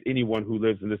impacts anyone who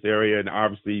lives in this area. And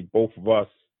obviously both of us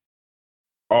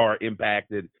are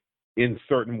impacted in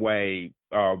certain way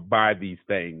by these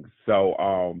things.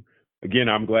 So again,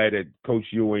 I'm glad that Coach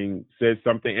Ewing said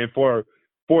something. And for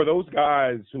those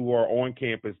guys who are on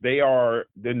campus, they are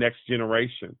the next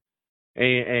generation.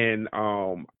 And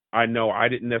I know I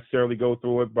didn't necessarily go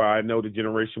through it, but I know the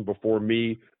generation before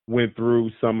me went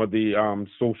through some of the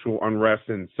social unrest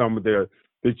and some of the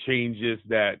changes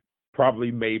that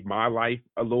probably made my life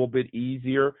a little bit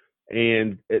easier.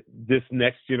 And this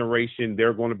next generation,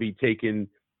 they're going to be taking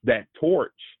that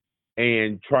torch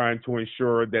and trying to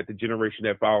ensure that the generation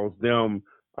that follows them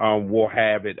will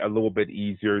have it a little bit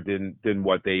easier than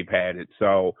what they've had it.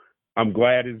 So I'm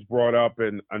glad it's brought up,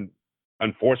 and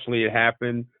unfortunately it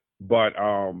happened, but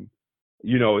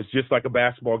it's just like a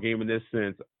basketball game in this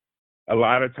sense. A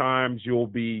lot of times you'll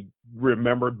be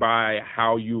remembered by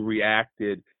how you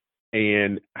reacted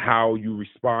and how you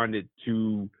responded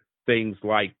to things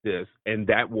like this, and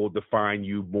that will define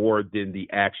you more than the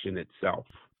action itself.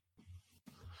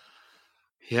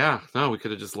 Yeah, no, we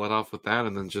could have just let off with that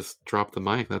and then just dropped the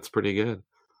mic. That's pretty good.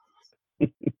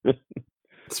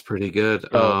 It's pretty good.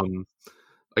 I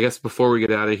guess before we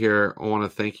get out of here, I want to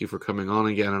thank you for coming on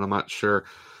again. And I'm not sure,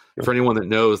 for anyone that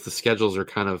knows, the schedules are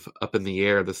kind of up in the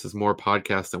air. This is more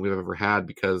podcasts than we've ever had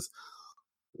because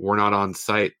we're not on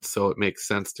site. So it makes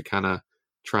sense to kind of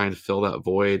try and fill that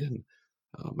void. And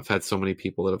I've had so many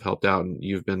people that have helped out, and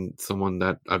you've been someone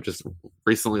that I've just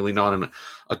recently leaned on in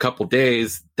a couple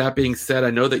days. That being said,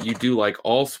 I know that you do like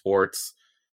all sports.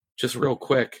 Just real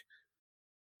quick,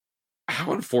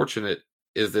 how unfortunate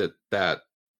is it that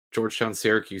Georgetown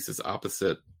Syracuse is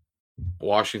opposite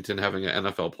Washington having an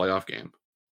NFL playoff game.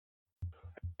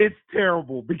 It's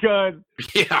terrible because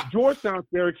Yeah. Georgetown,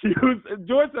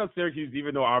 Syracuse,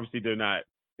 even though obviously they're not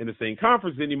in the same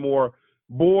conference anymore,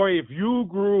 boy, if you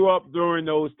grew up during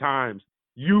those times,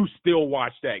 you still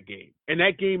watch that game. And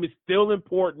that game is still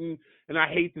important. And I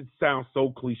hate to sound so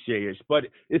cliche-ish, but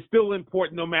it's still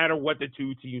important no matter what the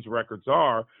two teams' records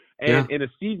are. And in a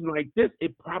season like this,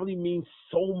 it probably means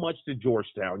so much to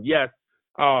Georgetown. Yes,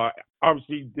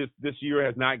 obviously this year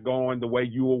has not gone the way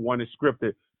you will want to script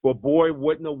it. But boy,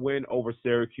 wouldn't a win over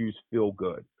Syracuse feel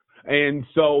good? And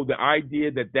so the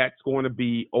idea that that's going to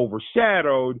be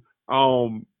overshadowed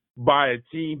by a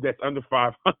team that's under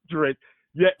 500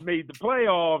 yet made the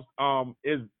playoffs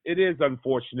is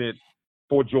unfortunate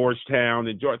for Georgetown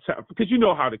because you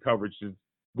know how the coverage is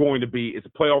going to be. It's a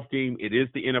playoff game. It is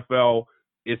the NFL.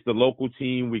 It's the local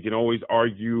team. We can always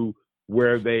argue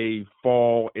where they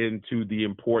fall into the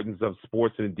importance of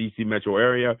sports in the D.C. metro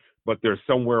area, but they're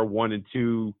somewhere 1 and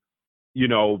 2,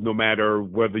 no matter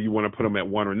whether you want to put them at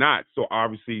 1 or not. So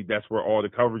obviously that's where all the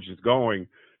coverage is going.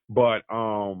 But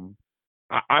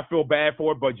I feel bad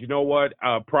for it. But you know what?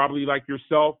 Probably like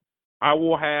yourself, I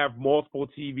will have multiple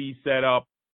TVs set up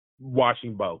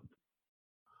watching both.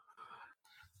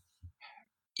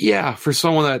 Yeah, for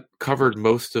someone that covered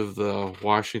most of the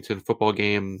Washington football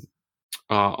game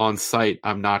on site,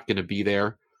 I'm not going to be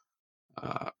there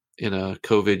in a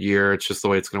COVID year. It's just the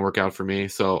way it's going to work out for me.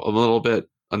 So I'm a little bit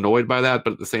annoyed by that,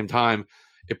 but at the same time,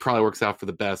 it probably works out for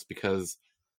the best because,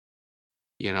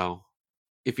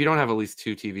 if you don't have at least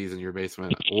 2 TVs in your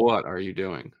basement, what are you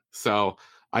doing? So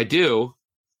I do.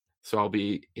 So I'll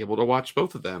be able to watch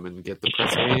both of them and get the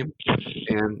press game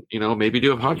and, maybe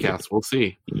do a podcast. We'll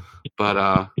see.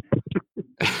 But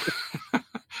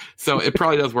so it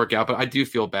probably does work out, but I do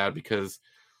feel bad because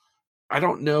I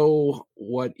don't know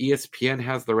what ESPN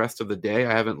has the rest of the day.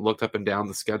 I haven't looked up and down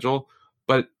the schedule,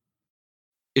 but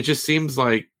it just seems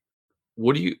like,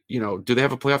 do they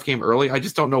have a playoff game early? I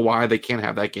just don't know why they can't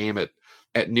have that game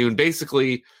at noon.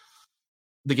 Basically,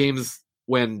 the games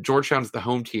when Georgetown's the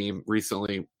home team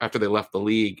recently, after they left the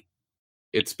league,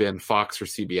 it's been Fox or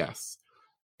CBS.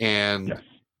 And yes,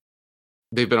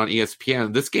 they've been on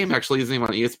ESPN. This game actually isn't even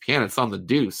on ESPN. It's on the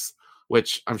Deuce,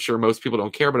 which I'm sure most people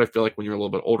don't care, but I feel like when you're a little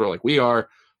bit older like we are,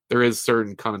 there is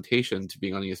certain connotation to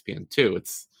being on ESPN too.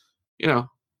 It's,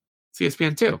 it's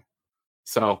ESPN too.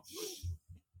 So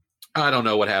I don't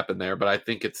know what happened there, but I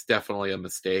think it's definitely a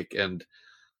mistake. And,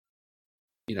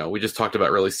 we just talked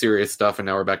about really serious stuff and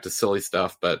now we're back to silly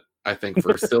stuff. But I think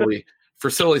for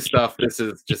silly stuff, this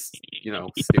is just,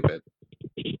 stupid.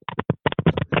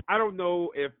 I don't know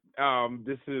if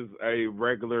this is a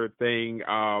regular thing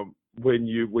when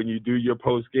you do your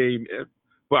post game,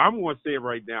 but I'm going to say it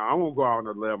right now. I'm going to go out on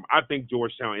a limb. I think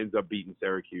Georgetown ends up beating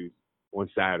Syracuse on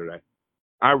Saturday.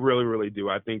 I really, really do.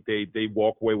 I think they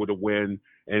walk away with a win,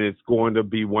 and it's going to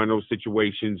be one of those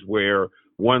situations where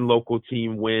one local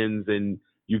team wins and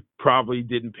you probably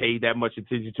didn't pay that much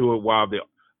attention to it while the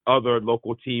other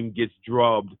local team gets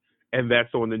drubbed, and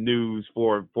that's on the news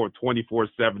for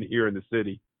 24/7 here in the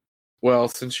city. Well,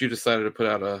 since you decided to put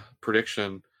out a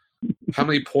prediction, how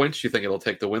many points do you think it'll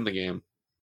take to win the game?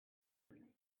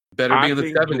 Better be in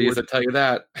the 70s, I tell you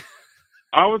that.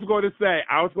 I was going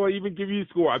to even give you a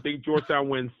score. I think Georgetown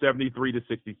wins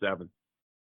 73-67.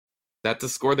 That's a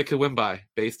score they could win by,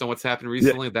 based on what's happened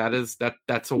recently. Yeah.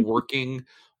 That's a working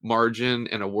margin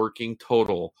and a working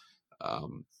total.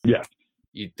 Yeah.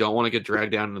 You don't want to get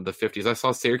dragged down into the 50s. I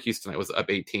saw Syracuse tonight was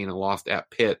up 18 and lost at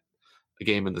Pitt, a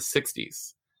game in the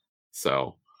 60s.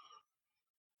 So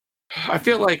I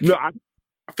feel like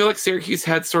Syracuse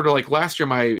had sort of like last year.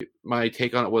 My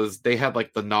take on it was they had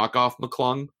like the knockoff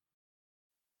McClung.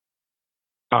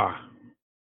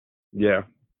 Yeah.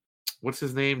 What's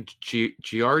his name?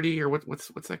 Giardi or what's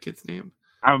that kid's name?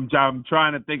 I'm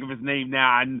trying to think of his name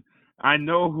now. I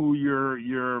know who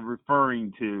you're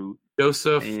referring to.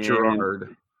 Joseph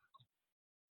Girard.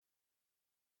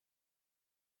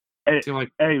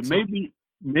 Maybe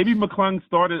McClung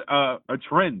started a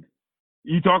trend.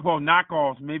 You talk about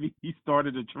knockoffs. Maybe he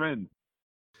started a trend.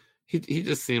 He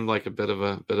just seemed like a bit of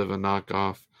a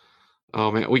knockoff. Oh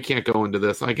man, we can't go into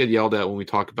this. I get yelled at when we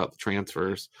talk about the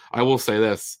transfers. I will say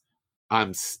this: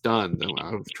 I'm stunned.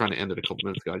 I was trying to end it a couple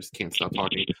minutes ago. I just can't stop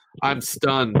talking. I'm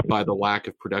stunned by the lack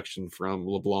of production from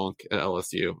LeBlanc at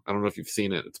LSU. I don't know if you've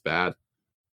seen it. It's bad.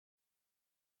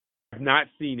 I've not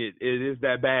seen it. It is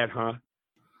that bad, huh?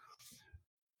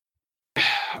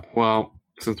 Well,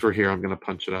 since we're here, I'm going to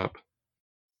punch it up.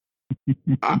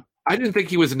 I didn't think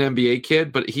he was an NBA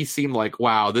kid, but he seemed like,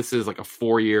 wow, this is like a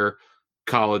 4-year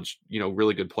college,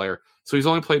 really good player. So he's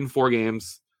only played in 4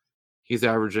 games. He's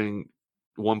averaging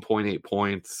 1.8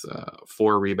 points,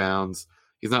 4 rebounds.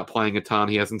 He's not playing a ton.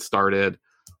 He hasn't started.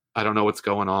 I don't know what's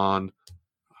going on.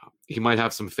 He might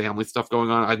have some family stuff going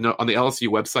on. I know on the LSU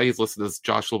website he's listed as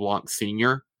Josh LeBlanc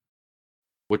Sr.,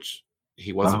 which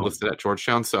he wasn't listed at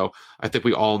Georgetown. So I think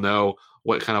we all know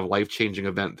what kind of life-changing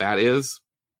event that is.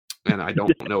 And I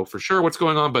don't know for sure what's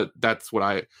going on, but that's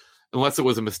what unless it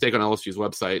was a mistake on LSU's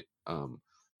website,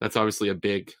 that's obviously a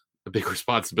big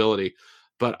responsibility.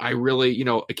 But I really,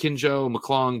 Akinjo,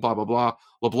 McClung, blah, blah, blah.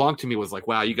 LeBlanc to me was like,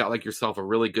 wow, you got like yourself a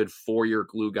really good 4-year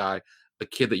glue guy, a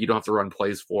kid that you don't have to run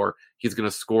plays for. He's going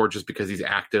to score just because he's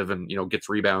active and, gets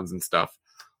rebounds and stuff.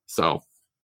 So.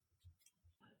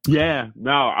 Yeah,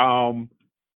 no,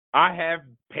 I have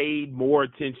paid more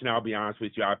attention. I'll be honest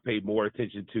with you. I've paid more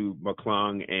attention to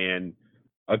McClung and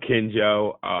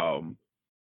Akinjo.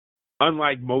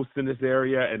 Unlike most in this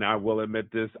area, and I will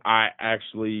admit this, I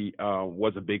actually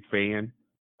was a big fan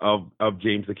of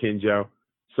James Akinjo.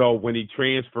 So when he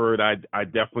transferred, I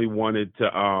definitely wanted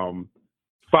to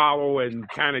follow and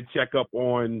kind of check up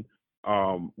on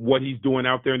what he's doing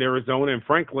out there in Arizona. And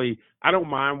frankly, I don't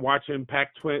mind watching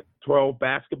Pac-12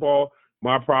 basketball.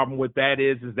 My problem with that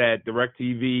is that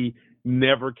DirecTV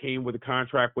never came with a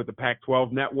contract with the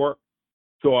Pac-12 network,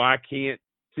 so I can't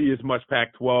see as much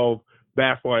Pac-12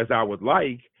 basketball as I would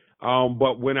like.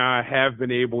 But when I have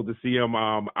been able to see him,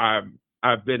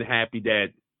 I've been happy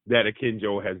that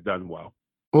Akinjo has done well.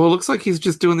 Well, it looks like he's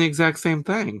just doing the exact same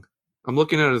thing. I'm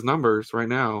looking at his numbers right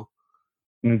now.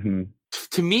 Mm-hmm.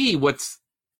 To me,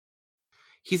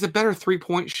 he's a better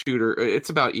 3-point shooter. It's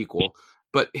about equal,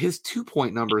 but his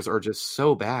 2-point numbers are just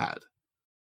so bad.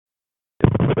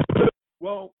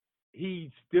 Well,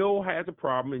 he still has a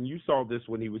problem, and you saw this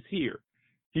when he was here.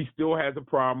 He still has a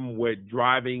problem with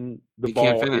driving the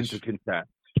ball into contest.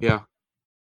 Yeah.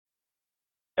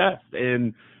 Yes,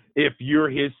 and if you're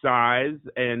his size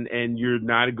and you're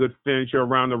not a good finisher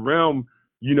around the rim,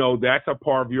 that's a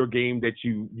part of your game that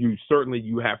you certainly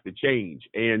have to change.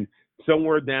 And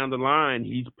somewhere down the line,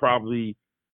 he's probably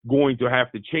going to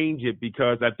have to change it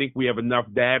because I think we have enough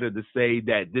data to say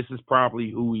that this is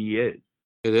probably who he is.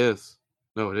 It is.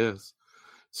 No, it is.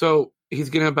 So he's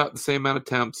getting about the same amount of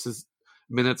attempts. His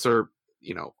minutes are,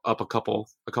 up a couple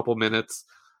minutes.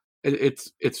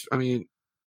 It's. I mean,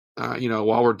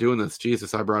 while we're doing this,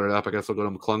 Jesus, I brought it up. I guess I'll go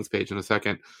to McClung's page in a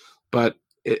second, but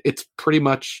it's pretty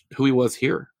much who he was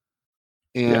here.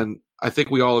 And I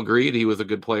think we all agreed he was a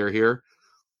good player here.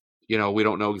 We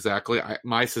don't know exactly.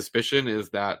 My suspicion is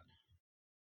that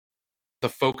the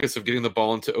focus of getting the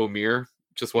ball into Omier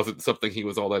just wasn't something he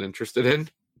was all that interested in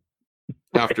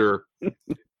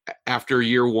after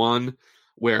year one,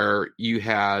 where you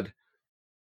had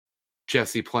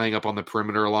Jesse playing up on the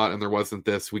perimeter a lot, and there wasn't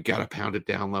this, we got to pound it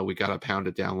down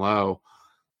low.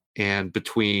 And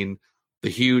between the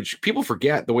huge, people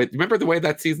forget remember the way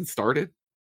that season started?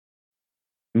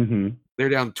 Mm-hmm. They're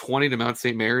down 20 to Mount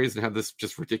St. Mary's and have this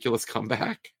just ridiculous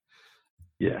comeback.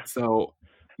 Yeah. So,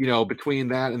 between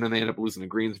that and then they end up losing to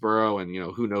Greensboro and,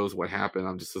 who knows what happened.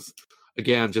 I'm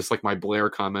just like my Blair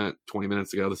comment 20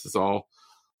 minutes ago, this is all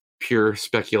pure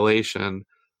speculation.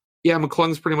 Yeah,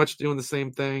 McClung's pretty much doing the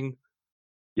same thing.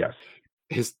 Yes.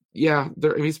 He's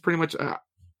pretty much,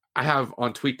 I have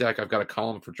on TweetDeck, I've got a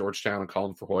column for Georgetown and a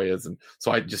column for Hoyas. And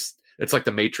so it's like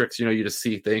the Matrix, you just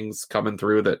see things coming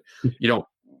through that you don't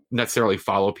necessarily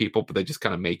follow people, but they just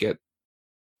kind of make it.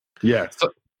 Yeah.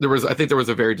 So I think there was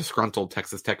a very disgruntled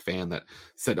Texas Tech fan that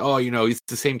said, oh, he's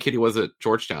the same kid he was at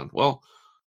Georgetown. Well,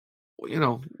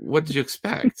 what did you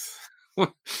expect?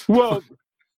 Well,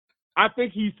 I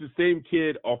think he's the same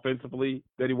kid offensively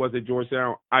that he was at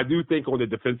Georgetown. I do think on the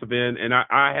defensive end, and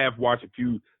I have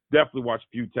definitely watched a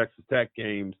few Texas Tech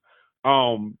games.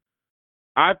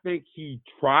 I think he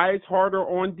tries harder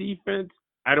on defense.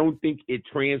 I don't think it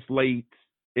translates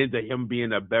into him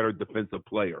being a better defensive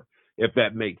player, if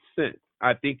that makes sense.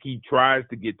 I think he tries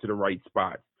to get to the right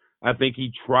spot. I think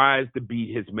he tries to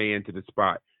beat his man to the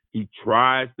spot. He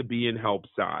tries to be in help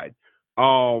side.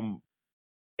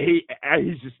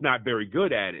 He's just not very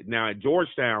good at it. Now at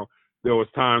Georgetown, there was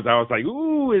times I was like,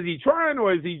 ooh, is he trying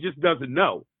or is he just doesn't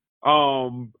know?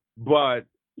 But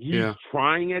he's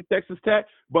trying at Texas Tech.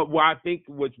 But what I think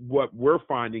what we're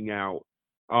finding out,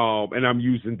 and I'm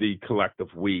using the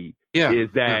collective we, is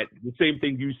that the same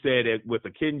thing you said with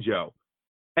Akinjo.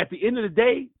 At the end of the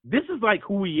day, this is like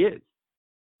who he is.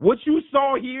 What you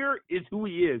saw here is who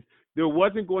he is. There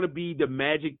wasn't going to be the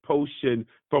magic potion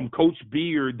from Coach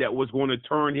Beard that was going to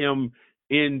turn him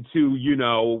into,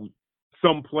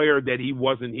 some player that he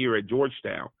wasn't here at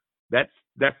Georgetown. That's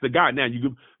the guy. Now,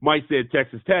 you might say at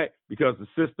Texas Tech because the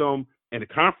system and the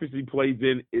conference he plays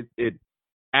in, it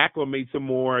acclimate some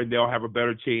more, and they'll have a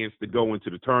better chance to go into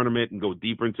the tournament and go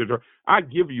deeper into the. I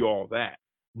give you all that,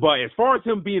 but as far as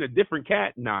him being a different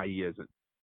cat, nah, he isn't.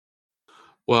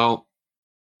 Well,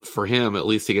 for him, at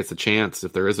least he gets a chance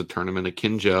if there is a tournament at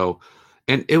Kinjo.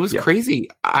 And it was crazy.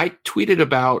 I tweeted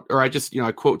about, or I just,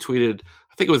 I quote tweeted,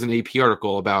 I think it was an AP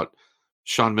article about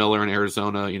Sean Miller in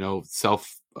Arizona,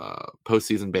 self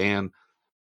postseason ban.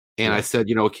 And I said,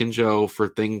 Kinjo for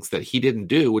things that he didn't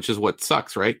do, which is what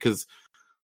sucks, right? Because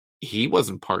he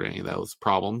wasn't part of any of those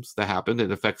problems that happened.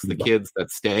 It affects the kids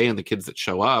that stay and the kids that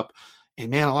show up.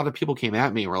 And man, a lot of people came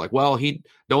at me and were like, well,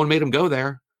 no one made him go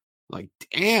there. Like,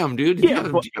 damn, dude. Did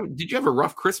you have a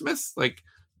rough Christmas? Like,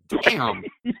 damn.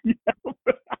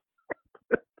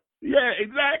 Yeah,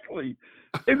 exactly.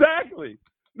 Exactly.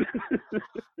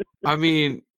 I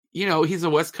mean, he's a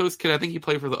West Coast kid. I think he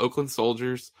played for the Oakland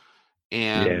Soldiers.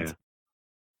 And,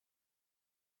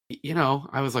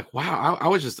 I was like, wow. I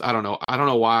was just, I don't know. I don't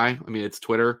know why. I mean, it's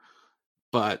Twitter.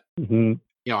 But,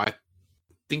 I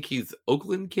think he's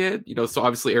Oakland kid. So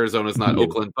obviously Arizona's not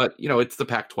Oakland. But, it's the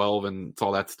Pac-12 and it's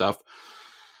all that stuff.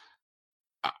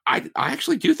 I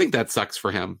actually do think that sucks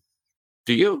for him.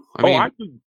 Do you? I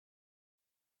do.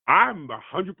 I'm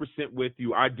 100% with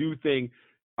you. I do think,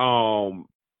 and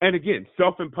again,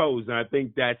 self-imposed, and I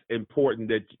think that's important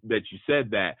that you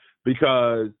said that,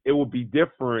 because it would be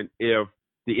different if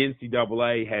the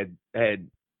NCAA had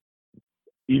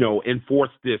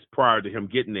enforced this prior to him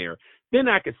getting there. Then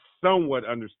I could somewhat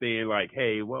understand, like,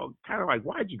 hey, well, kind of like,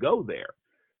 why'd you go there?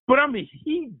 But I mean,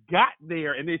 he got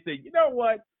there, and they said, you know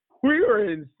what? We were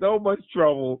in so much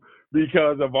trouble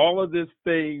because of all of these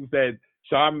things that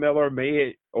Sean Miller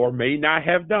may or may not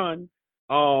have done,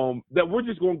 that we're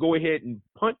just going to go ahead and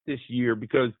punt this year,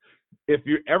 because if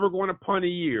you're ever going to punt a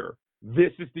year,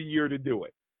 this is the year to do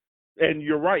it. And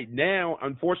you're right. Now,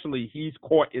 unfortunately, he's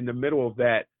caught in the middle of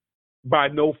that by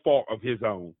no fault of his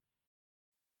own.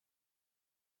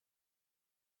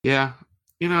 Yeah.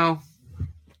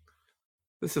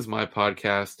 This is my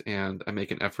podcast, and I make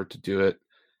an effort to do it.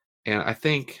 And I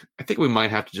think we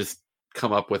might have to just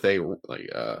come up with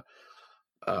a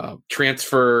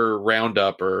transfer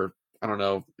roundup, or I don't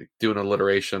know, do an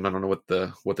alliteration. I don't know what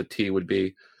the T would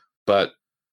be, but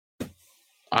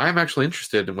I'm actually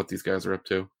interested in what these guys are up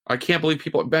to. I can't believe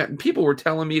people were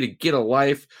telling me to get a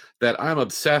life, that I'm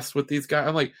obsessed with these guys.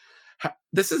 I'm like,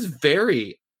 this is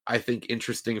very, I think,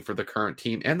 interesting for the current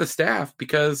team and the staff,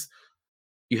 because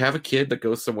you have a kid that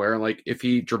goes somewhere, and like, if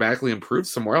he dramatically improves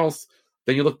somewhere else,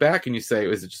 then you look back and you say,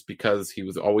 is it just because he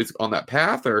was always on that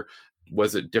path, or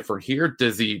was it different here?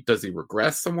 Does he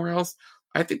regress somewhere else?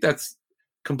 I think that's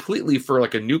completely for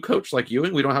like a new coach like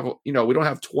Ewing. We don't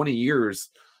have 20 years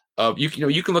of you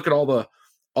can look at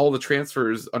all the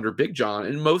transfers under Big John,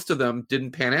 and most of them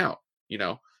didn't pan out,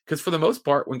 because for the most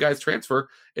part, when guys transfer,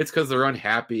 it's because they're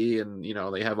unhappy and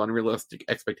they have unrealistic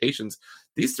expectations.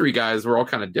 These three guys were all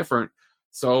kind of different.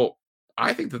 So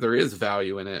I think that there is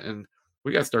value in it, and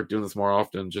we got to start doing this more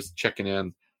often, just checking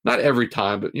in. Not every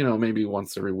time, but, maybe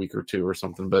once every week or two or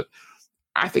something. But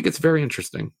I think it's very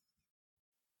interesting.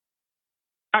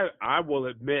 I will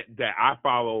admit that I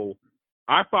follow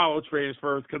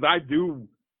transfers, because I do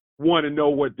want to know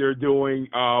what they're doing.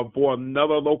 For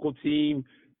another local team,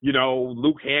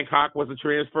 Luke Hancock was a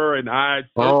transfer, and I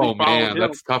followed him.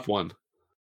 That's a tough one.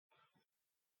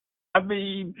 I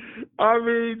mean,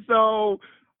 so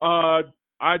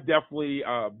I definitely,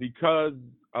 because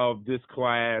of this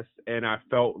class, and I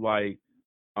felt like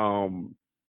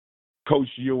Coach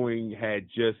Ewing had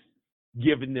just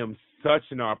given them such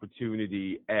an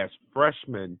opportunity as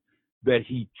freshmen, that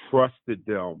he trusted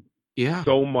them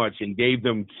so much and gave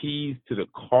them keys to the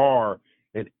car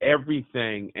and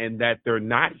everything, and that they're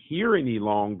not here any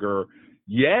longer.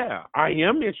 Yeah, I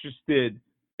am interested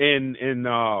in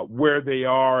where they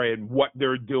are and what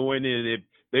they're doing, and if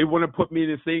they want to put me in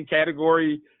the same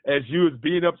category as you as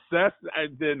being obsessed,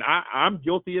 then I'm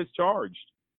guilty as charged.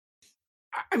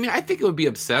 I mean, I think it would be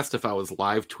obsessed if I was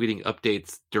live tweeting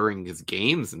updates during his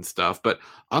games and stuff, but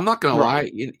I'm not going to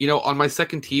lie. On my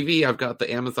second TV, I've got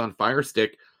the Amazon Fire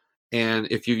Stick, and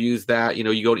if you use that,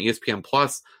 you go to ESPN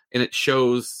Plus, and it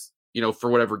shows, for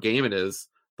whatever game it is,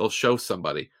 they'll show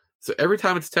somebody. So every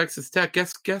time it's Texas Tech,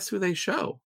 guess who they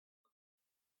show?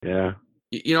 Yeah.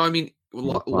 I mean,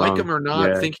 like him or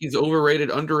not, think he's overrated,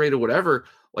 underrated, whatever.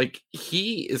 Like,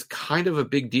 he is kind of a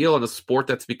big deal in a sport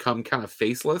that's become kind of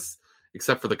faceless,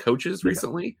 except for the coaches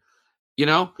recently,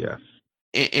 Yes.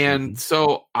 And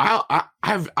so I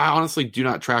honestly do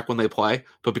not track when they play,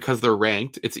 but because they're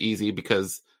ranked, it's easy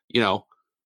because,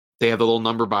 they have the little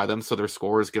number by them, so their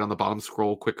scores get on the bottom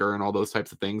scroll quicker and all those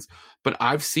types of things. But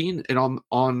I've seen it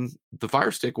on the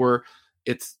Fire Stick where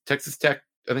it's Texas Tech.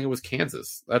 I think it was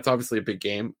Kansas. That's obviously a big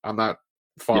game. I'm not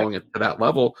following Yeah. it to that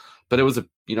level, but it was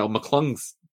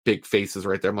McClung's big faces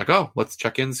right there. I'm like, oh, let's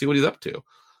check in and see what he's up to.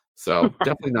 So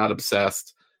definitely not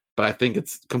obsessed, but I think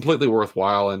it's completely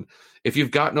worthwhile. And if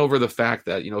you've gotten over the fact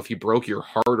that, if you broke your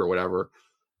heart or whatever,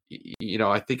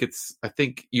 I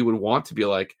think you would want to be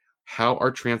like, how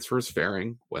are transfers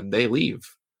faring when they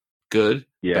leave? Good,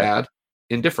 bad,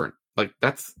 indifferent. Like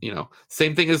that's,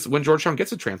 same thing as when Georgetown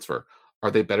gets a transfer. Are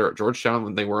they better at Georgetown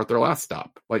than they were at their last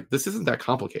stop? Like this isn't that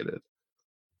complicated.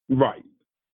 Right.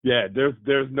 Yeah,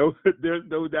 there's no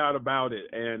doubt about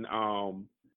it. And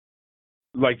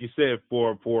like you said,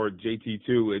 for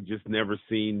JT2, it just never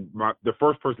seemed the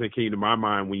first person that came to my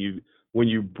mind when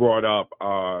you brought up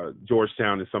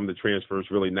Georgetown and some of the transfers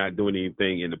really not doing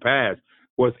anything in the past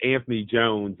was Anthony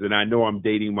Jones. And I know I'm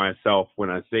dating myself when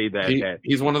I say that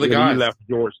he's one of the guys. He left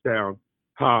Georgetown.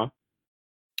 Huh?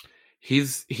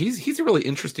 He's a really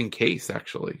interesting case,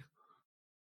 actually.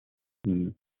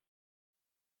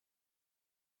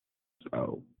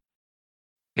 Oh.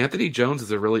 Anthony Jones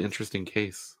is a really interesting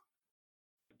case.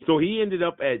 So he ended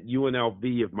up at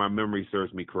UNLV, if my memory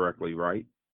serves me correctly, right?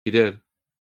 He did.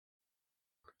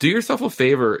 Do yourself a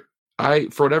favor. When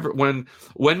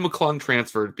McClung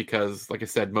transferred, because like I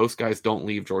said, most guys don't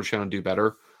leave Georgetown and do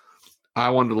better. I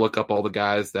wanted to look up all the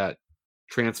guys that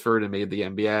transferred and made the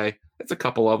NBA. It's a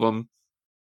couple of them.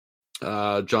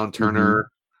 John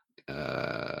Turner,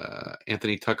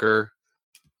 Anthony Tucker.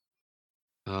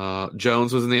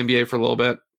 Jones was in the NBA for a little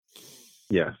bit.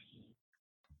 Yeah.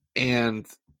 And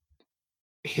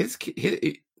his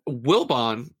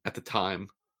Wilbon at the time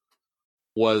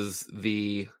was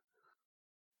the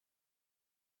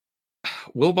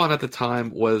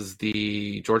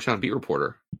Georgetown beat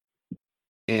reporter.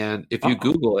 And if you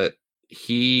Google it,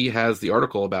 he has the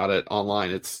article about it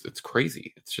online. It's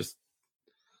crazy. It's just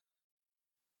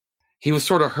he was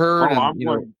sort of hurt,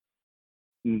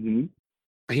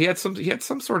 he had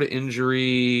some sort of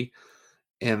injury,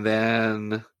 and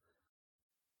then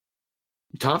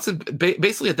Thompson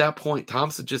basically at that point,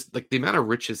 Thompson just like the amount of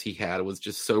riches he had was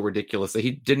just so ridiculous that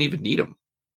he didn't even need him.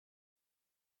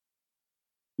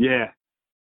 Yeah,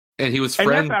 and he was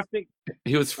friends.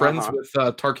 He was friends with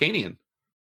Tarkanian.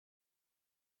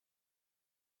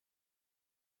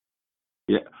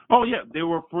 Yeah. Oh yeah, they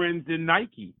were friends in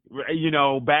Nike.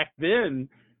 Back then,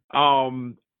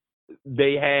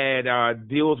 they had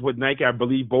deals with Nike. I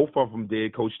believe both of them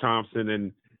did, Coach Thompson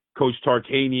and Coach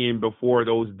Tarkanian, before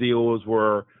those deals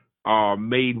were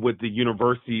made with the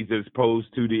universities as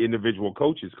opposed to the individual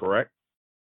coaches, correct?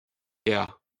 Yeah.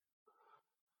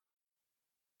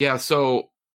 Yeah, so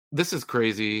this is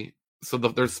crazy. So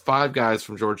there's 5 guys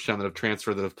from Georgetown that have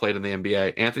transferred that have played in the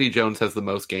NBA. Anthony Jones has the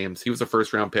most games. He was a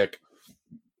first-round pick,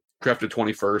 drafted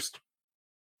 21st.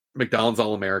 McDonald's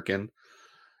All-American.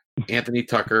 Anthony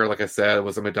Tucker, like I said,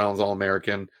 was a McDonald's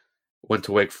All-American. Went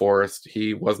to Wake Forest.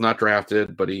 He was not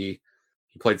drafted, but he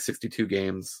played 62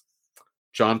 games.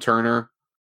 John Turner,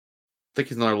 I think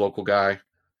he's another local guy.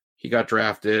 He got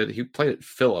drafted. He played at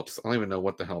Phillips. I don't even know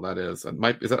what the hell that is.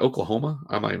 Is that Oklahoma?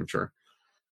 I'm not even sure.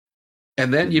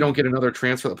 And then you don't get another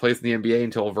transfer that plays in the NBA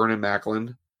until Vernon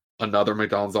Macklin, another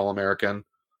McDonald's All-American,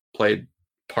 played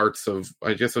parts of,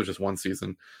 I guess it was just one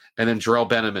season. And then Jarrell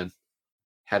Benjamin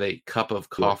had a cup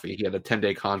of coffee. He had a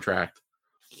 10-day contract.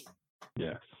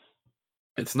 Yeah.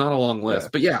 It's not a long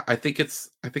list. But yeah, I think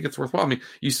it's worthwhile. I mean,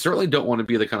 you certainly don't want to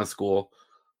be the kind of school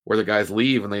where the guys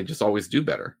leave and they just always do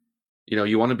better.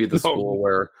 You want to be the school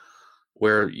where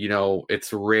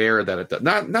it's rare that it does.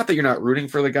 Not that you're not rooting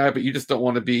for the guy, but you just don't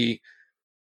want to be.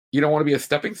 You don't want to be a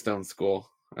stepping stone school.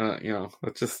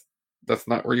 That's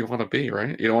not where you want to be,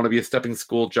 right? You don't want to be a stepping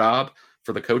school job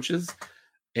for the coaches,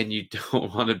 and you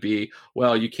don't want to be.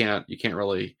 Well, you can't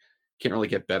really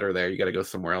get better there. You got to go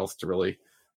somewhere else to really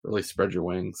spread your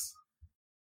wings.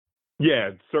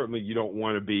 Yeah, certainly you don't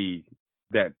want to be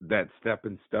that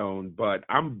stepping stone, but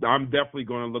I'm definitely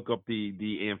going to look up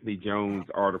the Anthony Jones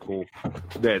article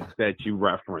that you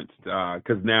referenced,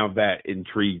 because now that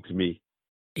intrigues me.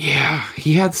 Yeah,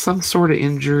 he had some sort of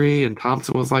injury, and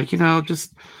Thompson was like,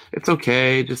 just it's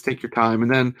okay, just take your time.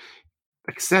 And then,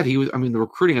 like I said, the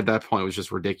recruiting at that point was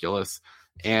just ridiculous,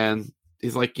 and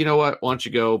he's like, you know what? Why don't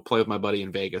you go play with my buddy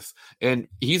in Vegas? And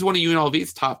he's one of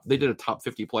UNLV's top. They did a top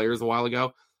 50 players a while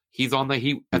ago. He's on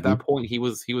at that point he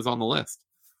was on the list.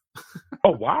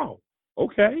 Oh wow.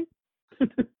 Okay.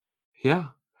 Yeah.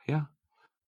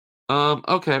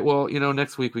 Okay. Well,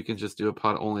 next week we can just do a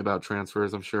pod only about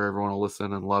transfers. I'm sure everyone will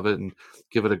listen and love it and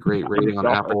give it a great rating on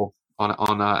Apple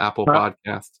Apple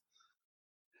Podcast.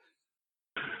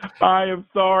 I am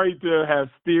sorry to have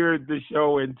steered the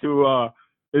show into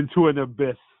into an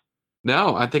abyss.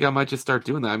 No, I think I might just start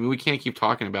doing that. I mean, we can't keep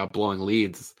talking about blowing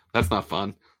leads. That's not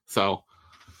fun. So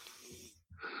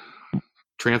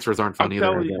transfers aren't fun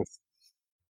either, I guess.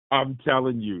 I'm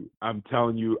telling you,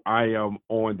 I am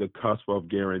on the cusp of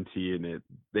guaranteeing it.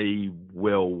 They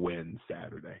will win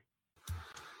Saturday.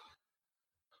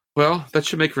 Well, that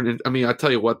should make for an. I mean, I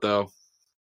tell you what, though,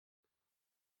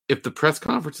 if the press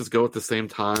conferences go at the same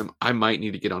time, I might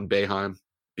need to get on Boeheim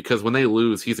because when they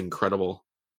lose, he's incredible.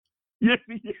 Yes,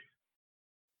 he is.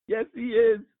 Yes, he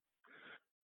is.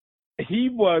 He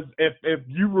was, if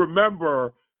you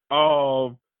remember,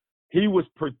 he was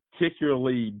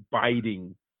particularly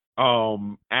biting. He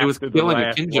was After the killing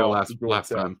last Akinjo last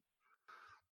time.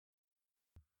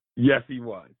 Yes, he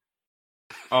was.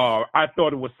 I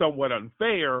thought it was somewhat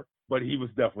unfair, but he was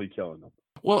definitely killing them.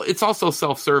 Well, it's also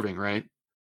self-serving, right?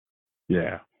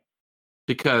 Yeah.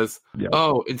 Because,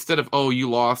 instead of, you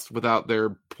lost without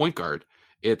their point guard,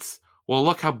 it's, well,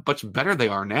 look how much better they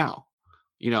are now.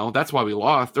 That's why we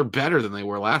lost. They're better than they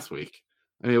were last week.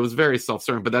 I mean, it was very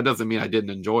self-serving, but that doesn't mean I didn't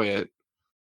enjoy it.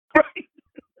 Right.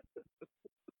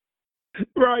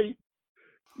 Right.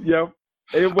 Yep.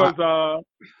 It was,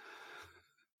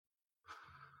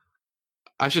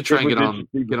 I should try and get on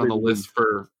the list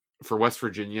for West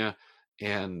Virginia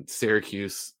and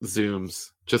Syracuse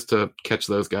Zooms just to catch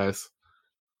those guys.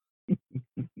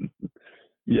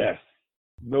 Yes,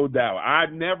 no doubt. I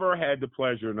never had the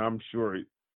pleasure, and I'm sure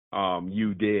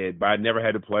you did, but I never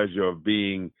had the pleasure of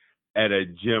being at a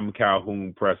Jim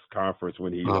Calhoun press conference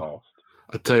when he lost.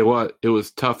 I tell you what, it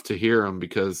was tough to hear him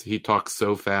because he talks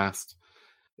so fast.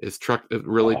 It's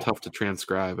really tough to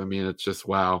transcribe. I mean, it's just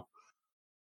wow.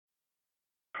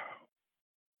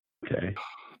 Okay.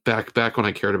 Back when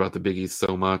I cared about the Big East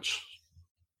so much.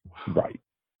 Right.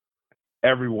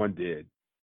 Everyone did.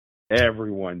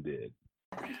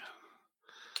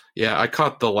 Yeah, I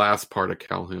caught the last part of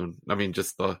Calhoun. I mean,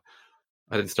 I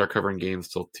didn't start covering games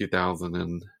till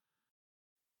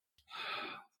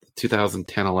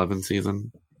 2010-11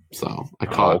 season. So I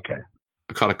caught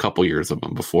a couple years of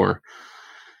him before.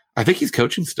 I think he's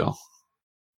coaching still.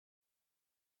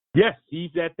 Yes,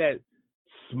 he's at that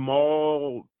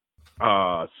small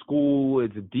school.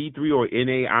 It's a D3 or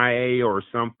NAIA or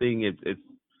something. It's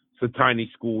a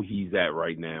tiny school he's at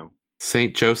right now.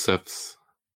 St. Joseph's.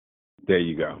 There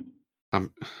you go. That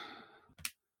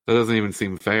doesn't even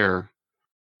seem fair.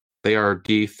 They are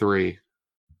D3.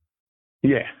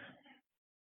 Yeah.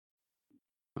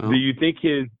 Well, do you think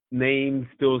his name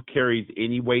still carries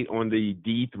any weight on the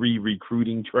D3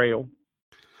 recruiting trail?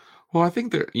 Well, I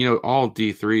think that all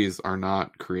D3s are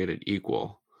not created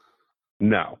equal.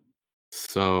 No.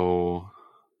 So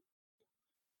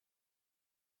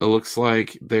it looks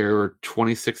like they were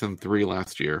 26-3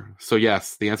 last year. So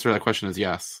yes, the answer to that question is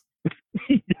yes.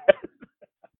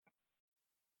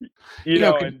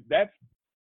 And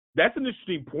that's an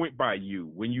interesting point by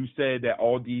you when you said that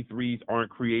all D3s aren't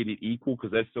created equal,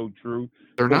 because that's so true.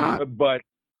 They're not. But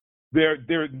there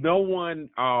no one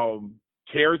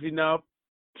cares enough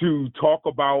to talk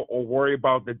about or worry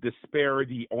about the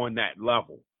disparity on that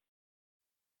level.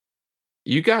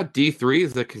 You got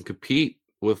D3s that can compete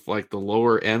with like the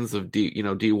lower ends of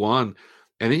D1,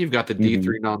 and then you've got the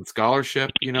D3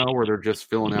 non-scholarship, where they're just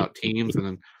filling out teams, and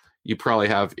then you probably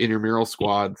have intramural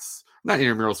squads, not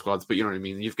intramural squads, but you know what I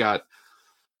mean. You've got,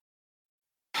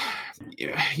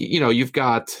 you've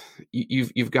got.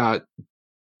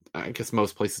 I guess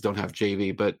most places don't have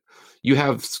JV, but you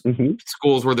have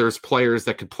schools where there's players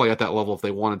that could play at that level if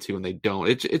they wanted to, and they don't.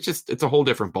 It's a whole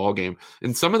different ball game,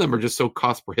 and some of them are just so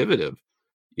cost prohibitive,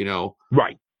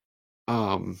 Right.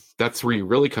 That's where you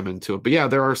really come into it. But yeah,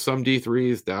 there are some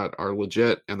D3s that are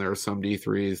legit, and there are some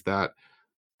D3s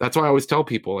that's why I always tell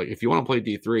people, like, if you want to play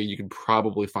D3, you can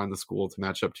probably find the school to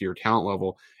match up to your talent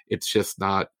level. It's just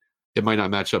it might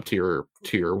not match up to your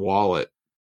wallet.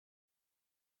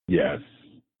 Yes.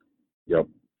 Yep.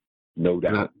 No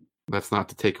doubt. That's not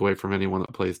to take away from anyone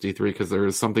that plays D3, because there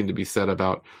is something to be said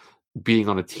about being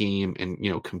on a team and,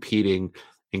 competing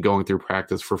and going through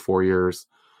practice for 4 years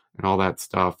and all that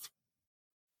stuff.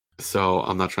 So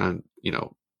I'm not trying to,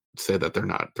 say that they're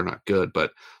not good,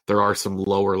 but there are some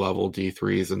lower level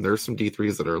D3s, and there's some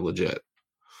D3s that are legit.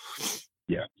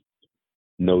 Yeah.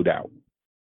 No doubt.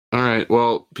 All right.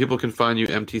 Well, people can find you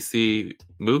MTC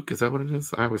Mook. Is that what it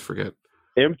is? I always forget.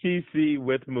 MTC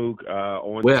with Mook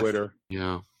on Twitter.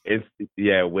 Yeah. With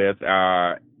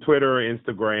Twitter,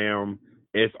 Instagram.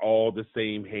 It's all the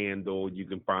same handle. You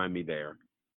can find me there.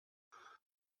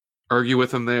 Argue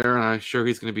with him there, and I'm sure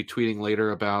he's going to be tweeting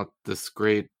later about this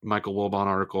great Michael Wilbon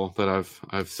article that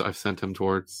I've sent him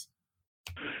towards.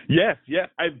 Yes.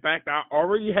 In fact, I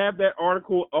already have that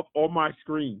article up on my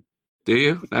screen. Do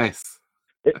you? Nice.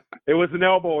 It was an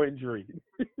elbow injury.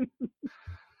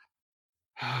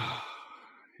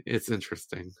 It's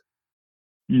interesting.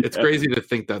 Yeah. It's crazy to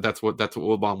think that that's what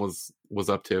Wilbon was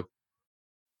up to.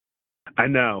 I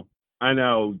know.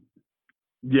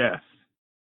 Yes.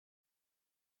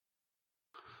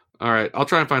 All right, I'll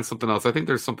try and find something else. I think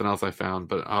there's something else I found,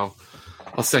 but I'll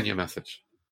send you a message.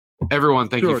 Everyone,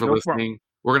 thank you for listening. Problem.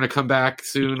 We're going to come back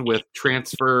soon with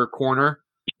Transfer Corner.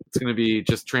 It's going to be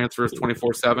just transfers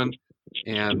 24/7,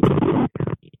 and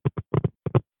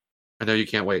I know you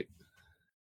can't wait.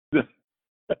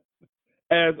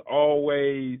 As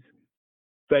always,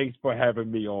 thanks for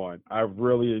having me on. I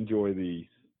really enjoy these.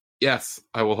 Yes,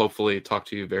 I will hopefully talk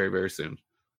to you very, very soon.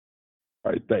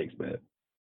 All right, thanks, man.